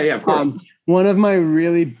 Sure. Yeah, of course. One of my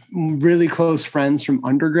really, really close friends from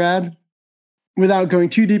undergrad, without going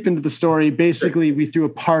too deep into the story, basically we threw a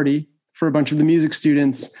party for a bunch of the music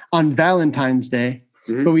students on Valentine's Day,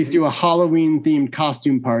 but we threw a Halloween themed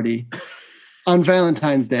costume party on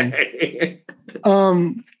Valentine's Day.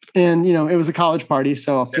 And, it was a college party,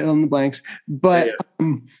 so I'll fill in the blanks. But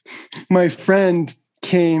my friend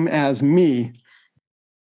came as me,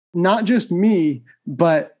 not just me,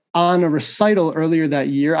 but on a recital earlier that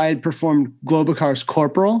year, I had performed Globacar's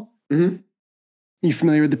Corporal. You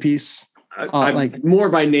familiar with the piece? Like more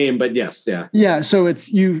by name, but yes. Yeah. Yeah. So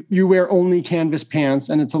it's you wear only canvas pants,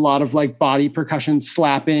 and it's a lot of like body percussion,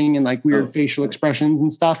 slapping, and like weird facial expressions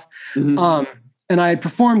and stuff. And I had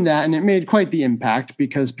performed that, and it made quite the impact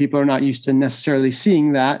because people are not used to necessarily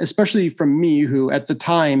seeing that, especially from me, who at the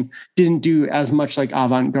time didn't do as much like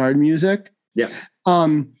avant-garde music. Yeah.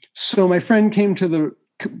 So my friend came to the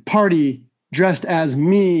party dressed as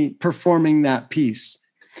me performing that piece.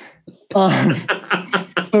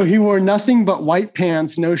 So he wore nothing but white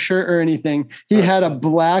pants, no shirt or anything. He had a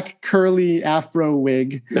black curly afro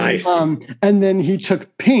wig. Nice. And then he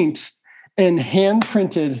took paint and hand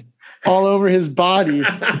printed all over his body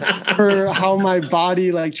for how my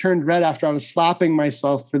body like turned red after I was slapping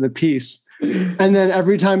myself for the piece. And then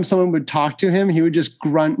every time someone would talk to him, he would just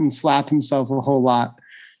grunt and slap himself a whole lot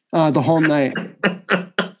the whole night.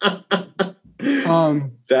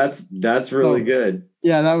 That's really good.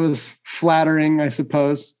 Yeah, that was flattering, I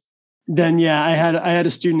suppose. Then I had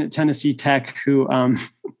a student at Tennessee Tech who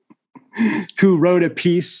wrote a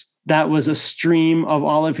piece that was a stream of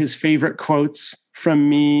all of his favorite quotes from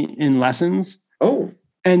me in lessons. Oh.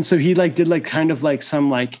 And so he like did like kind of like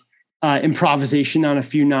some like improvisation on a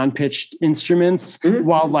few non-pitched instruments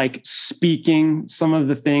while like speaking some of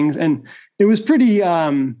the things. And it was pretty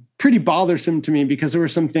bothersome to me because there were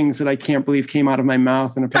some things that I can't believe came out of my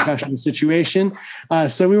mouth in a professional situation.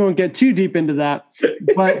 So we won't get too deep into that.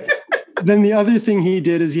 But then the other thing he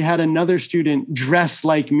did is he had another student dress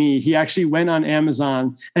like me. He actually went on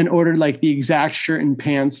Amazon and ordered like the exact shirt and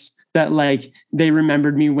pants that like they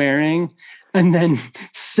remembered me wearing, and then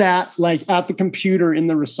sat like at the computer in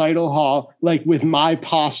the recital hall, like with my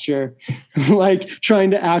posture, like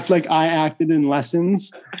trying to act like I acted in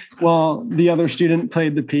lessons while the other student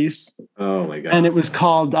played the piece. Oh my God. And it was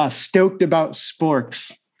called Stoked About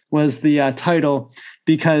Sporks was the title,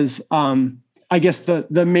 because I guess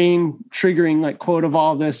the main triggering like quote of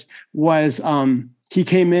all this was he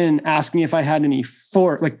came in asking if I had any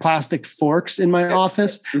plastic forks in my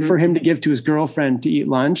office for him to give to his girlfriend to eat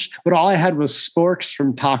lunch. But all I had was sporks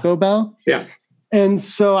from Taco Bell. Yeah. And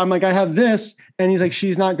so I'm like, I have this. And he's like,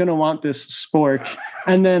 she's not going to want this spork.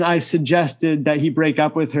 And then I suggested that he break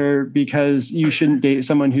up with her because you shouldn't date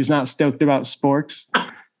someone who's not stoked about sporks.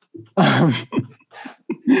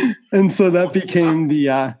 And so that became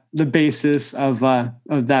the basis of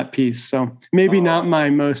that piece. So maybe not my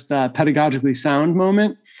most pedagogically sound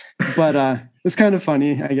moment, but it's kind of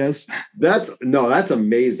funny, I guess. That's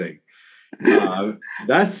amazing.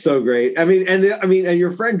 That's so great. I mean, and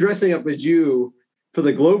your friend dressing up as you for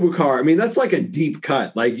the Globucar. I mean, that's like a deep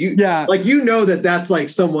cut. Like that's like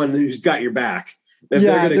someone who's got your back.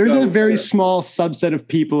 There's a very small subset of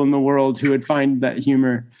people in the world who would find that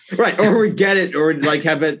humor. Right. Or would get it, or like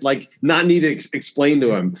have it like not need to explain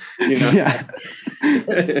to him. You know? Yeah.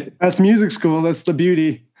 That's music school. That's the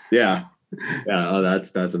beauty. Yeah. Yeah. Oh,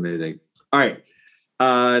 that's amazing. All right.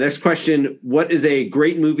 Next question. What is a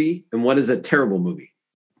great movie and what is a terrible movie?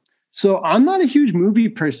 So I'm not a huge movie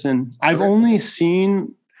person. I've only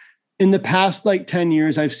seen in the past like 10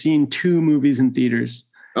 years, I've seen 2 movies in theaters.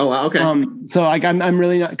 Oh, wow. Okay. So like, I'm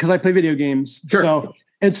really not, because I play video games. Sure. So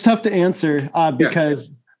it's tough to answer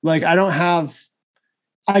because like I don't have,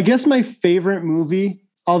 I guess my favorite movie,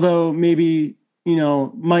 although maybe,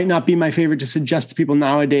 might not be my favorite to suggest to people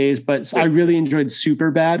nowadays, but I really enjoyed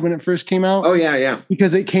Superbad when it first came out. Oh yeah. Yeah.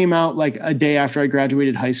 Because it came out like a day after I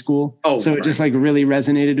graduated high school. Oh, so it just like really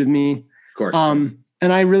resonated with me. Of course. And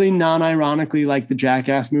I really non-ironically like the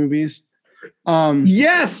Jackass movies.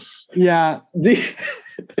 Yes. Yeah.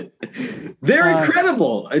 They're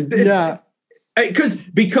incredible.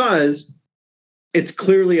 Because it's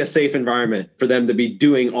clearly a safe environment for them to be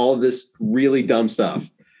doing all of this really dumb stuff.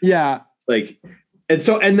 Yeah.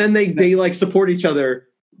 And then they like support each other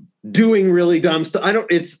doing really dumb stuff.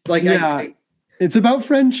 It's about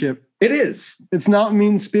friendship. It is. It's not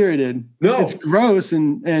mean-spirited. No. It's gross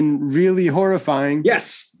and really horrifying.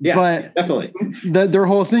 Yes. Yeah. But definitely. Their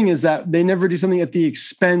whole thing is that they never do something at the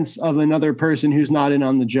expense of another person who's not in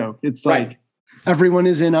on the joke. It's like everyone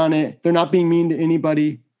is in on it. They're not being mean to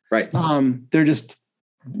anybody. Right. They're just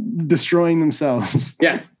destroying themselves.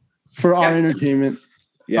 Yeah. For our entertainment.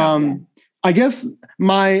 Yeah. I guess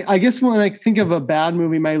when I think of a bad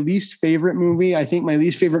movie, my least favorite movie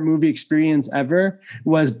experience ever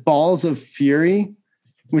was Balls of Fury,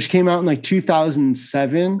 which came out in like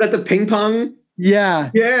 2007. Is that the ping pong? Yeah.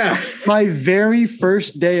 Yeah. My very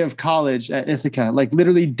first day of college at Ithaca, like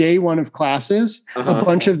literally day one of classes, a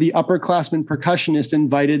bunch of the upperclassmen percussionists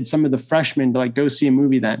invited some of the freshmen to like go see a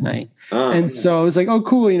movie that night. And so I was like, oh,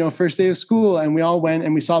 cool. First day of school. And we all went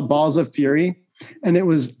and we saw Balls of Fury. And it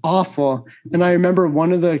was awful. And I remember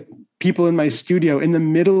one of the people in my studio in the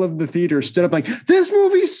middle of the theater stood up like, this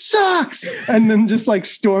movie sucks. And then just like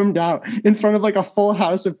stormed out in front of like a full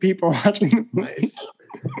house of people watching the movie.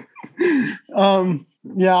 I'll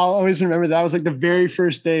always remember that. It was like the very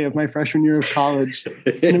first day of my freshman year of college.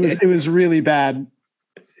 And it was really bad.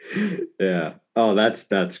 Yeah. Oh, that's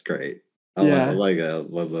great. I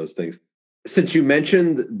love those things. Since you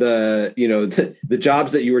mentioned the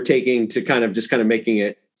jobs that you were taking to kind of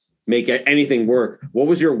make anything work, what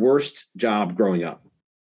was your worst job growing up?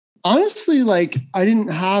 Honestly, like I didn't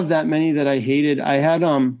have that many that I hated. I had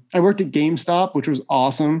I worked at GameStop, which was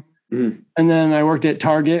awesome. Mhm. And then I worked at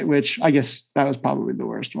Target, which I guess that was probably the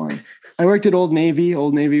worst one. I worked at Old Navy.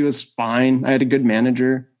 Old Navy was fine. I had a good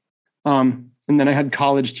manager. And then I had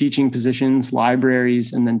college teaching positions,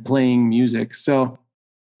 libraries, and then playing music. So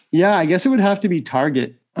yeah, I guess it would have to be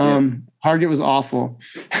Target. Target was awful.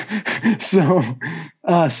 So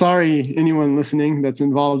sorry, anyone listening that's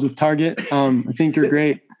involved with Target. I think you're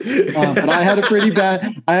great. But I had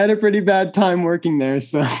a pretty bad time working there.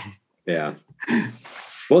 So yeah.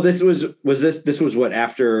 Well, this was what,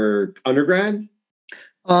 after undergrad?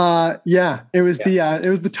 Yeah, it was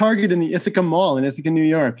the Target in the Ithaca Mall in Ithaca, New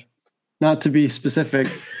York. Not to be specific.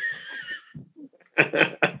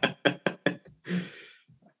 I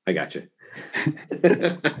got you.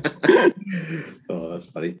 Oh, that's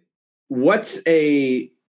funny. What's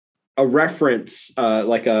a reference,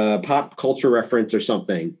 like a pop culture reference or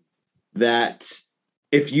something, that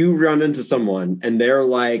if you run into someone and they're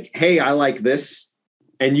like, "Hey, I like this,"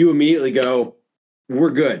 and you immediately go,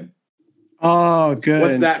 "We're good." Oh, good.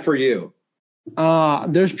 What's that for you?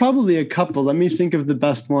 There's probably a couple. Let me think of the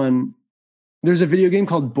best one. There's a video game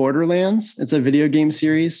called Borderlands. It's a video game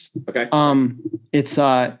series. Okay. It's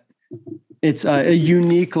a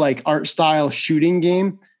unique like art style shooting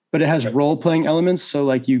game, but it has role playing elements. So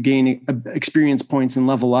like you gain experience points and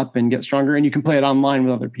level up and get stronger, and you can play it online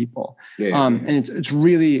with other people. And it's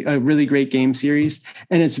really a really great game series,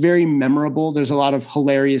 and it's very memorable. There's a lot of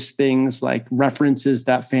hilarious things like references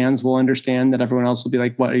that fans will understand that everyone else will be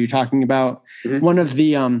like, "What are you talking about?" Mm-hmm. One of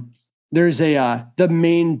the there's the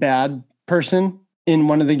main bad person in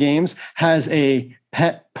one of the games has a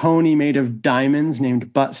pet pony made of diamonds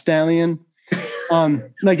named Butt Stallion.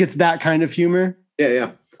 Like it's that kind of humor.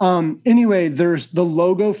 Yeah. Anyway, there's the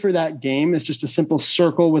logo for that game is just a simple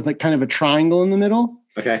circle with like kind of a triangle in the middle.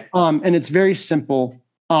 Okay. And it's very simple.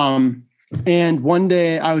 And one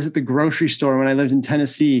day I was at the grocery store when I lived in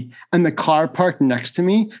Tennessee, and the car parked next to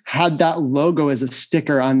me had that logo as a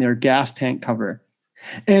sticker on their gas tank cover.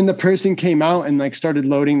 And the person came out and like started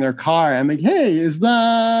loading their car. I'm like, "Hey, is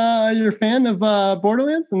that you're a fan of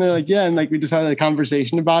Borderlands?" And they're like, "Yeah." And like we just had a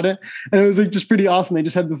conversation about it, and it was like just pretty awesome. They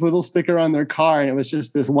just had this little sticker on their car, and it was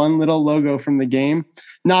just this one little logo from the game,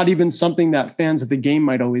 not even something that fans of the game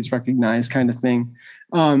might always recognize, kind of thing.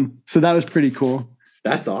 So that was pretty cool.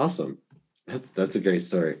 That's awesome. That's a great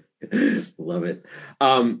story. Love it.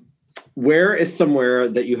 Where is somewhere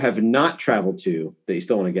that you have not traveled to that you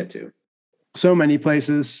still want to get to? So many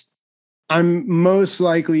places. I'm most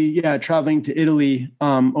likely, traveling to Italy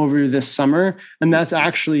over this summer. And that's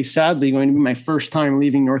actually, sadly, going to be my first time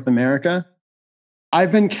leaving North America.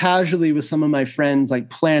 I've been casually with some of my friends, like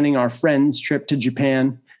planning our friends' trip to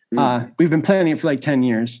Japan. We've been planning it for like 10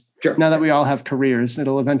 years. Sure. Now that we all have careers,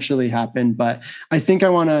 it'll eventually happen. But I think I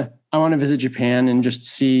want to visit Japan and just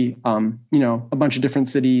see, a bunch of different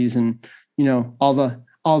cities and,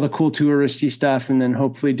 all the cool touristy stuff, and then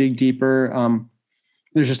hopefully dig deeper.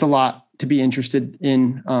 There's just a lot to be interested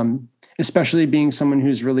in, especially being someone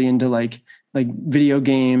who's really into like video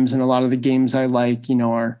games, and a lot of the games I like,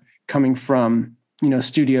 are coming from,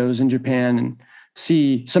 studios in Japan, and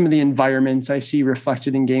see some of the environments I see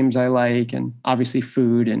reflected in games I like, and obviously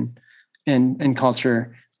food and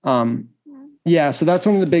culture. So that's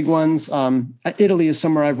one of the big ones. Italy is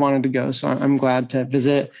somewhere I've wanted to go, so I'm glad to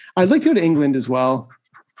visit. I'd like to go to England as well.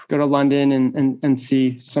 Go to London and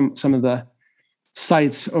see some of the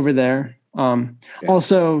sites over there.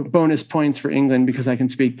 Also bonus points for England because I can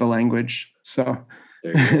speak the language. So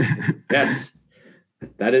yes,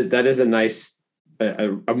 that is a nice,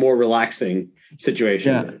 a more relaxing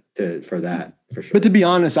situation for that, for sure. But to be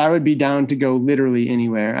honest, I would be down to go literally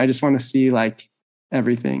anywhere. I just want to see like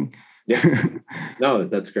everything. Yeah, no,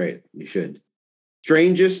 that's great. You should.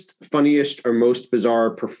 Strangest, funniest, or most bizarre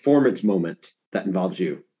performance moment that involves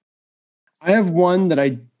you? I have one that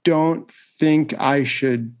I don't think I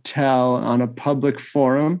should tell on a public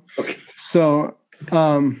forum. Okay. So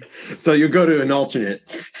you go to an alternate.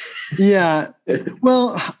 Yeah.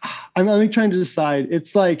 Well, I'm only trying to decide.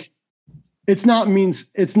 It's like, it's not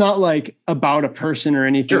like about a person or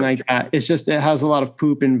anything like that. It's just, it has a lot of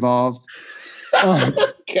poop involved.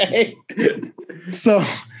 Okay. So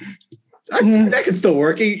that could still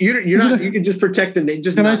work. You can just protect the name.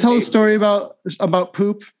 Can I tell a story about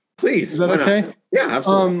poop? Please. Is that okay? Not? Yeah,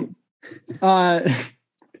 absolutely.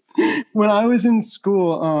 When I was in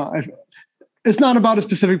school, it's not about a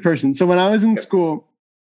specific person. So when I was in school,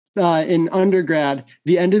 in undergrad,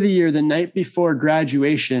 the end of the year, the night before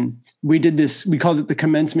graduation, we did this, we called it the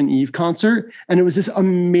Commencement Eve concert. And it was this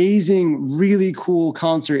amazing, really cool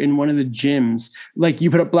concert in one of the gyms. Like,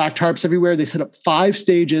 you put up black tarps everywhere. They set up 5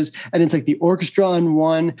 stages, and it's like the orchestra on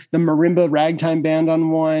one, the marimba ragtime band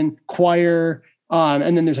on one, choir,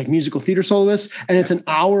 and then there's like musical theater soloists, and it's an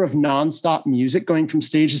hour of nonstop music going from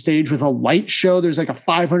stage to stage with a light show. There's like a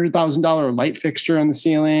 $500,000 light fixture on the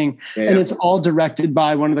ceiling, and it's all directed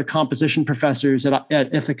by one of the composition professors at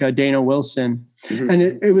Ithaca, Dana Wilson. And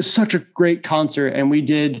it was such a great concert. And we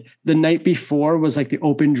did, the night before was like the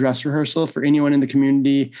open dress rehearsal for anyone in the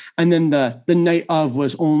community, and then the night of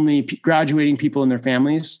was only graduating people and their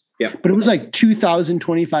families. Yeah. But it was like 2,000,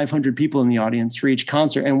 2,500 people in the audience for each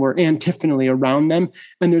concert, and we're antiphonally around them.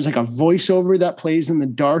 And there's like a voiceover that plays in the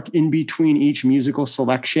dark in between each musical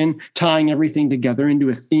selection, tying everything together into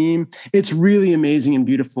a theme. It's really amazing and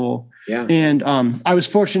beautiful. Yeah. And I was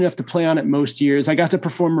fortunate enough to play on it most years. I got to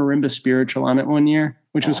perform Marimba Spiritual on it one year,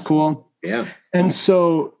 which was cool. Yeah. And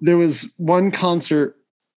so there was one concert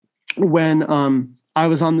when I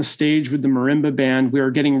was on the stage with the marimba band. We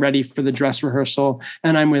were getting ready for the dress rehearsal,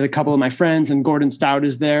 and I'm with a couple of my friends, and Gordon Stout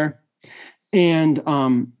is there. And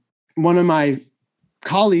one of my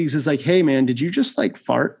colleagues is like, "Hey man, did you just like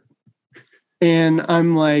fart?" And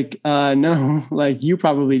I'm like, no, like you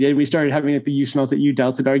probably did. We started having like the "you smelt it, you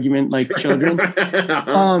dealt it" argument like children.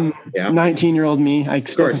 19-year-old me, I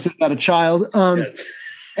still consider that a child. Yes.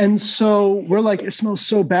 And so we're like, it smells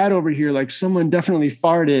so bad over here. Like someone definitely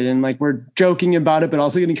farted. And like, we're joking about it, but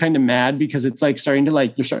also getting kind of mad because it's like starting to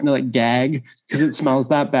like, you're starting to like gag because it smells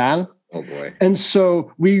that bad. Oh boy. And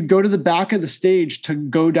so we go to the back of the stage to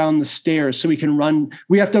go down the stairs so we can run.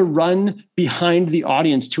 We have to run behind the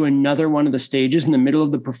audience to another one of the stages in the middle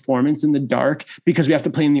of the performance in the dark, because we have to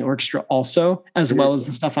play in the orchestra also, as well as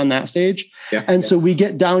the stuff on that stage. Yeah, and so we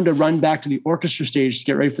get down to run back to the orchestra stage to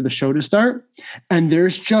get ready for the show to start. And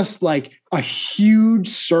there's just like a huge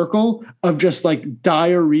circle of just like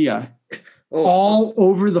diarrhea all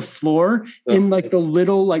over the floor in like the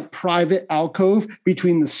little like private alcove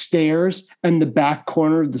between the stairs and the back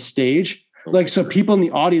corner of the stage. Like, so people in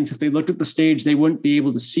the audience, if they looked at the stage, they wouldn't be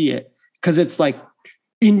able to see it because it's like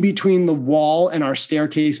in between the wall and our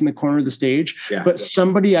staircase in the corner of the stage. Yeah. But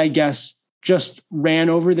somebody, I guess, just ran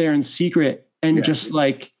over there in secret and just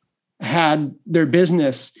like had their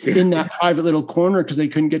business in that private little corner because they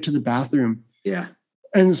couldn't get to the bathroom. Yeah.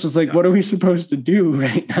 And it's just like, what are we supposed to do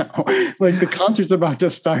right now? Like the concert's about to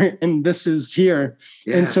start and this is here.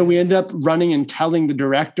 Yeah. And so we ended up running and telling the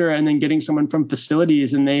director and then getting someone from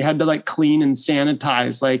facilities, and they had to like clean and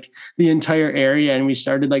sanitize like the entire area. And we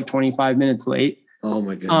started like 25 minutes late. Oh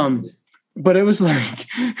my goodness. But it was like,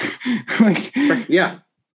 yeah.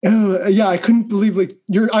 Yeah, I couldn't believe like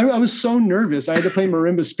I was so nervous. I had to play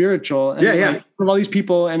Marimba Spiritual and like, from all these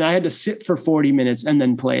people, and I had to sit for 40 minutes and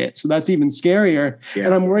then play it. So that's even scarier. Yeah.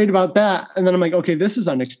 And I'm worried about that. And then I'm like, okay, this is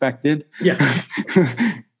unexpected. Yeah.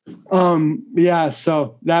 Yeah.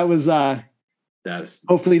 So that was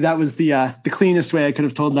hopefully that was the cleanest way I could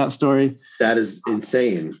have told that story. That is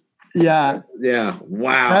insane. Yeah. Yeah.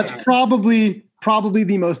 Wow. That's probably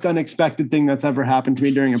the most unexpected thing that's ever happened to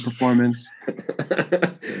me during a performance.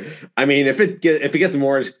 I mean, if it gets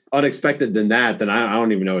more unexpected than that, then I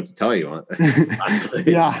don't even know what to tell you. Honestly.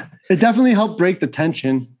 Yeah, it definitely helped break the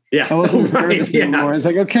tension. Yeah, I wasn't as nervous anymore. It's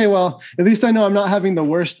like, okay, well, at least I know I'm not having the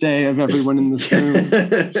worst day of everyone in this room.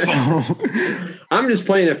 So I'm just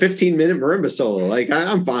playing a 15-minute marimba solo. Like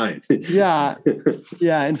I'm fine. Yeah,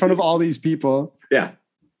 in front of all these people. Yeah.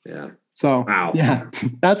 So, wow. Yeah,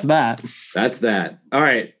 that's that. All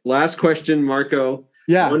right. Last question, Marco.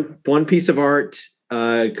 Yeah. One piece of art,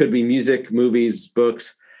 could be music, movies,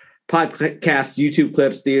 books, podcasts, YouTube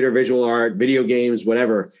clips, theater, visual art, video games,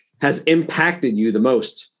 whatever, has impacted you the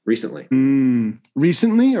most recently.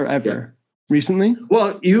 Recently or ever? Yeah. Recently?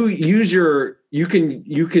 Well, you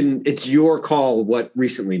can, it's your call what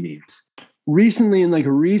recently means. Recently, in like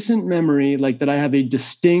a recent memory, like that I have a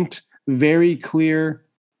distinct, very clear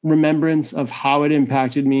remembrance of how it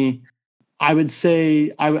impacted me. I would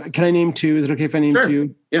say, can I name 2? Is it okay if I name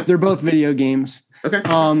 2? Yeah. They're both video games. Okay.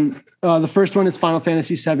 The first one is Final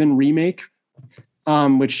Fantasy VII Remake,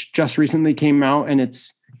 which just recently came out, and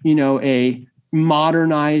it's, a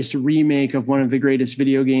modernized remake of one of the greatest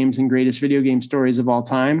video games and greatest video game stories of all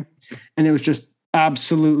time. And it was just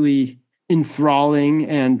absolutely enthralling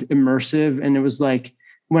and immersive. And it was like,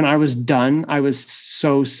 when I was done, I was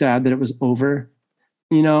so sad that it was over.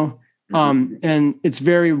 And it's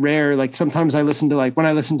very rare. Like sometimes I listen to when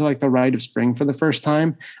I listened to The Rite of Spring for the first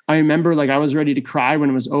time, I remember I was ready to cry when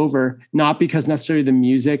it was over, not because necessarily the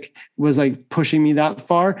music was pushing me that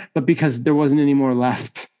far, but because there wasn't any more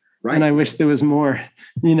left. Right. And I wish there was more,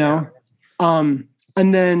 Yeah. And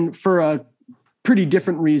then for a pretty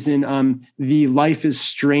different reason, the Life is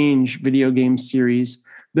Strange video game series.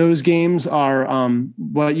 Those games are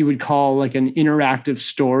what you would call an interactive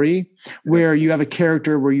story, where you have a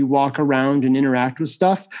character where you walk around and interact with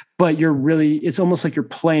stuff, but it's almost like you're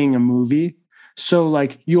playing a movie. So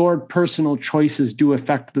your personal choices do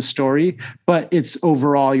affect the story, but it's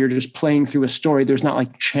overall, you're just playing through a story. There's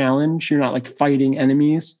not challenge. You're not fighting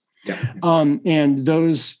enemies. Yeah. And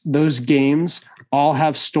those games all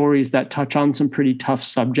have stories that touch on some pretty tough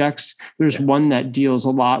subjects. There's one that deals a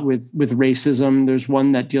lot with racism. There's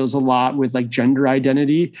one that deals a lot with gender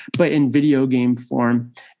identity, but in video game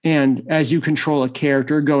form. And as you control a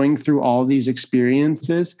character going through all these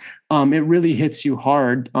experiences, it really hits you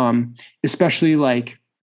hard, especially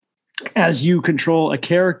as you control a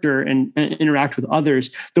character and interact with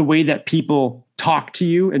others, the way that people talk to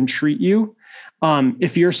you and treat you.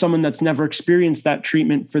 If you're someone that's never experienced that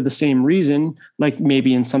treatment for the same reason,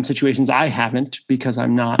 maybe in some situations I haven't, because I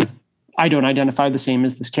don't identify the same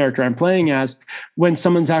as this character I'm playing as, when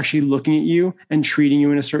someone's actually looking at you and treating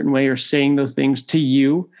you in a certain way or saying those things to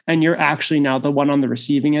you, and you're actually now the one on the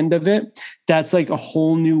receiving end of it, that's a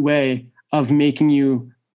whole new way of making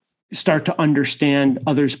you start to understand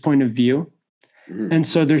others' point of view. Mm-hmm. And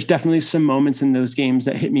so there's definitely some moments in those games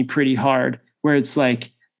that hit me pretty hard, where it's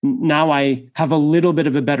now I have a little bit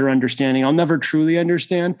of a better understanding. I'll never truly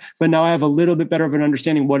understand, but now I have a little bit better of an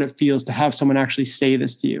understanding what it feels to have someone actually say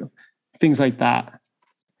this to you, things like that.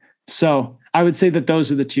 So I would say that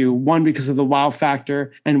those are the two, one because of the wow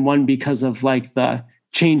factor and one because of the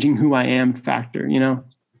changing who I am factor, Yeah,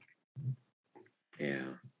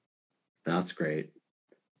 that's great.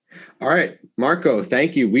 All right, Marco,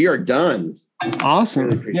 thank you. We are done. Awesome.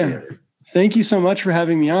 Really yeah. Thank you so much for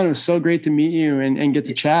having me on. It was so great to meet you and get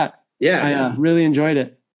to chat. Yeah. I really enjoyed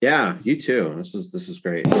it. Yeah, you too. This was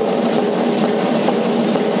great.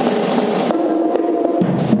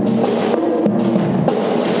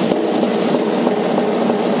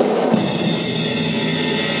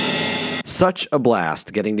 Such a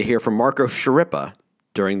blast getting to hear from Marco Schirripa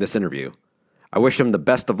during this interview. I wish him the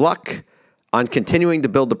best of luck on continuing to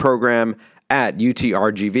build the program at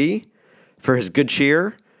UTRGV, for his good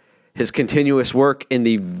cheer, his continuous work in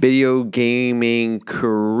the video gaming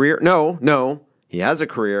career. No, he has a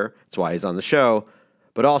career. That's why he's on the show.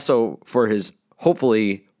 But also for his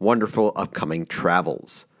hopefully wonderful upcoming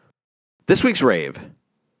travels. This week's rave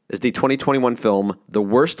is the 2021 film The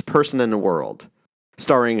Worst Person in the World,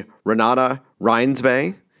 starring Renate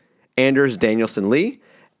Reinsve, Anders Danielsen Lee,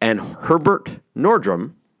 and Herbert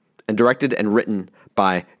Nordrum, and directed and written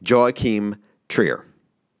by Joachim Trier.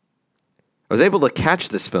 I was able to catch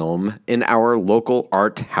this film in our local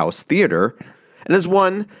art house theater, and is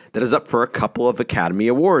one that is up for a couple of Academy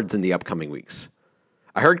Awards in the upcoming weeks.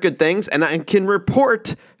 I heard good things, and I can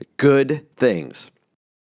report good things.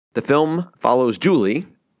 The film follows Julie,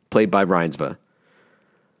 played by Reinsve,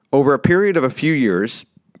 over a period of a few years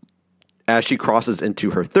as she crosses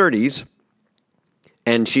into her 30s,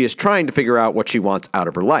 and she is trying to figure out what she wants out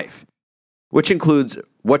of her life, which includes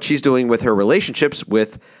what she's doing with her relationships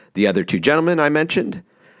with the other two gentlemen I mentioned,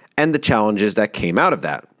 and the challenges that came out of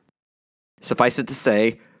that. Suffice it to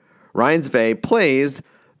say, Reinsve plays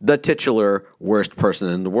the titular worst person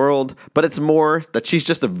in the world, but it's more that she's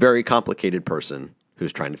just a very complicated person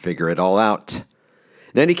who's trying to figure it all out.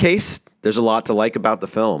 In any case, there's a lot to like about the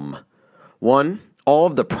film. One, all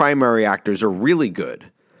of the primary actors are really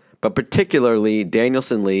good, but particularly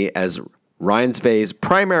Danielsen Lee as Reinsve's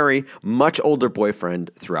primary, much older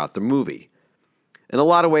boyfriend throughout the movie. In a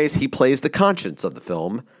lot of ways, he plays the conscience of the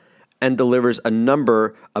film and delivers a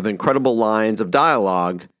number of incredible lines of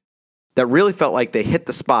dialogue that really felt like they hit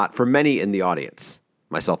the spot for many in the audience,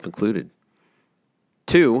 myself included.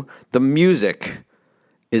 Two, the music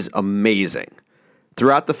is amazing.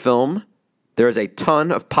 Throughout the film, there is a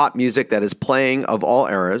ton of pop music that is playing of all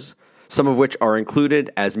eras, some of which are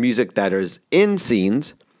included as music that is in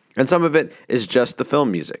scenes, and some of it is just the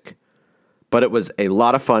film music. But it was a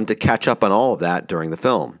lot of fun to catch up on all of that during the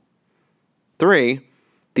film. 3,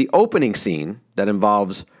 the opening scene that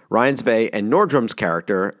involves Reinsve and Nordrum's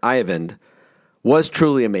character, Eivind, was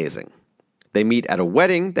truly amazing. They meet at a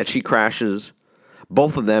wedding that she crashes,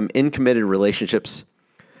 both of them in committed relationships,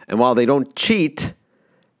 and while they don't cheat,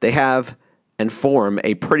 they have and form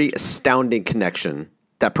a pretty astounding connection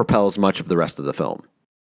that propels much of the rest of the film.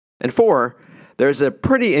 And 4, There's a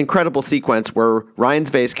pretty incredible sequence where Ryan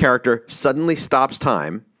Zvei's character suddenly stops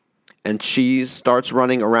time and Cheese starts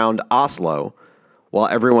running around Oslo while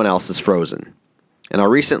everyone else is frozen. And I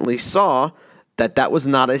recently saw that was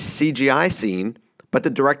not a CGI scene, but the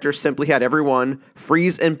director simply had everyone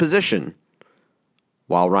freeze in position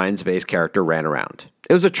while Ryan Zvei's character ran around.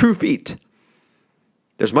 It was a true feat.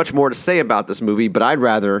 There's much more to say about this movie, but I'd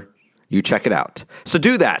rather you check it out. So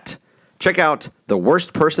do that. Check out The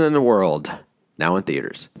Worst Person in the World, now in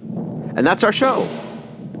theaters. And that's our show.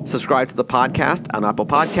 Subscribe to the podcast on Apple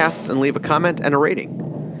Podcasts and leave a comment and a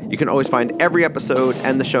rating. You can always find every episode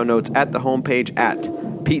and the show notes at the homepage at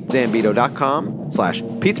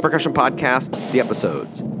petezambito.com/Pete's Percussion Podcast, the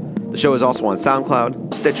episodes. The show is also on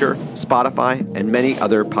SoundCloud, Stitcher, Spotify, and many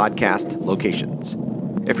other podcast locations.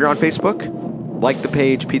 If you're on Facebook, like the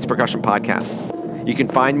page Pete's Percussion Podcast. You can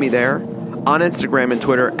find me there, on Instagram and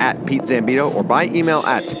Twitter at Pete Zambito, or by email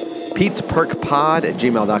at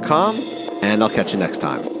petesperkpod@gmail.com, and I'll catch you next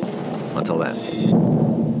time. Until then.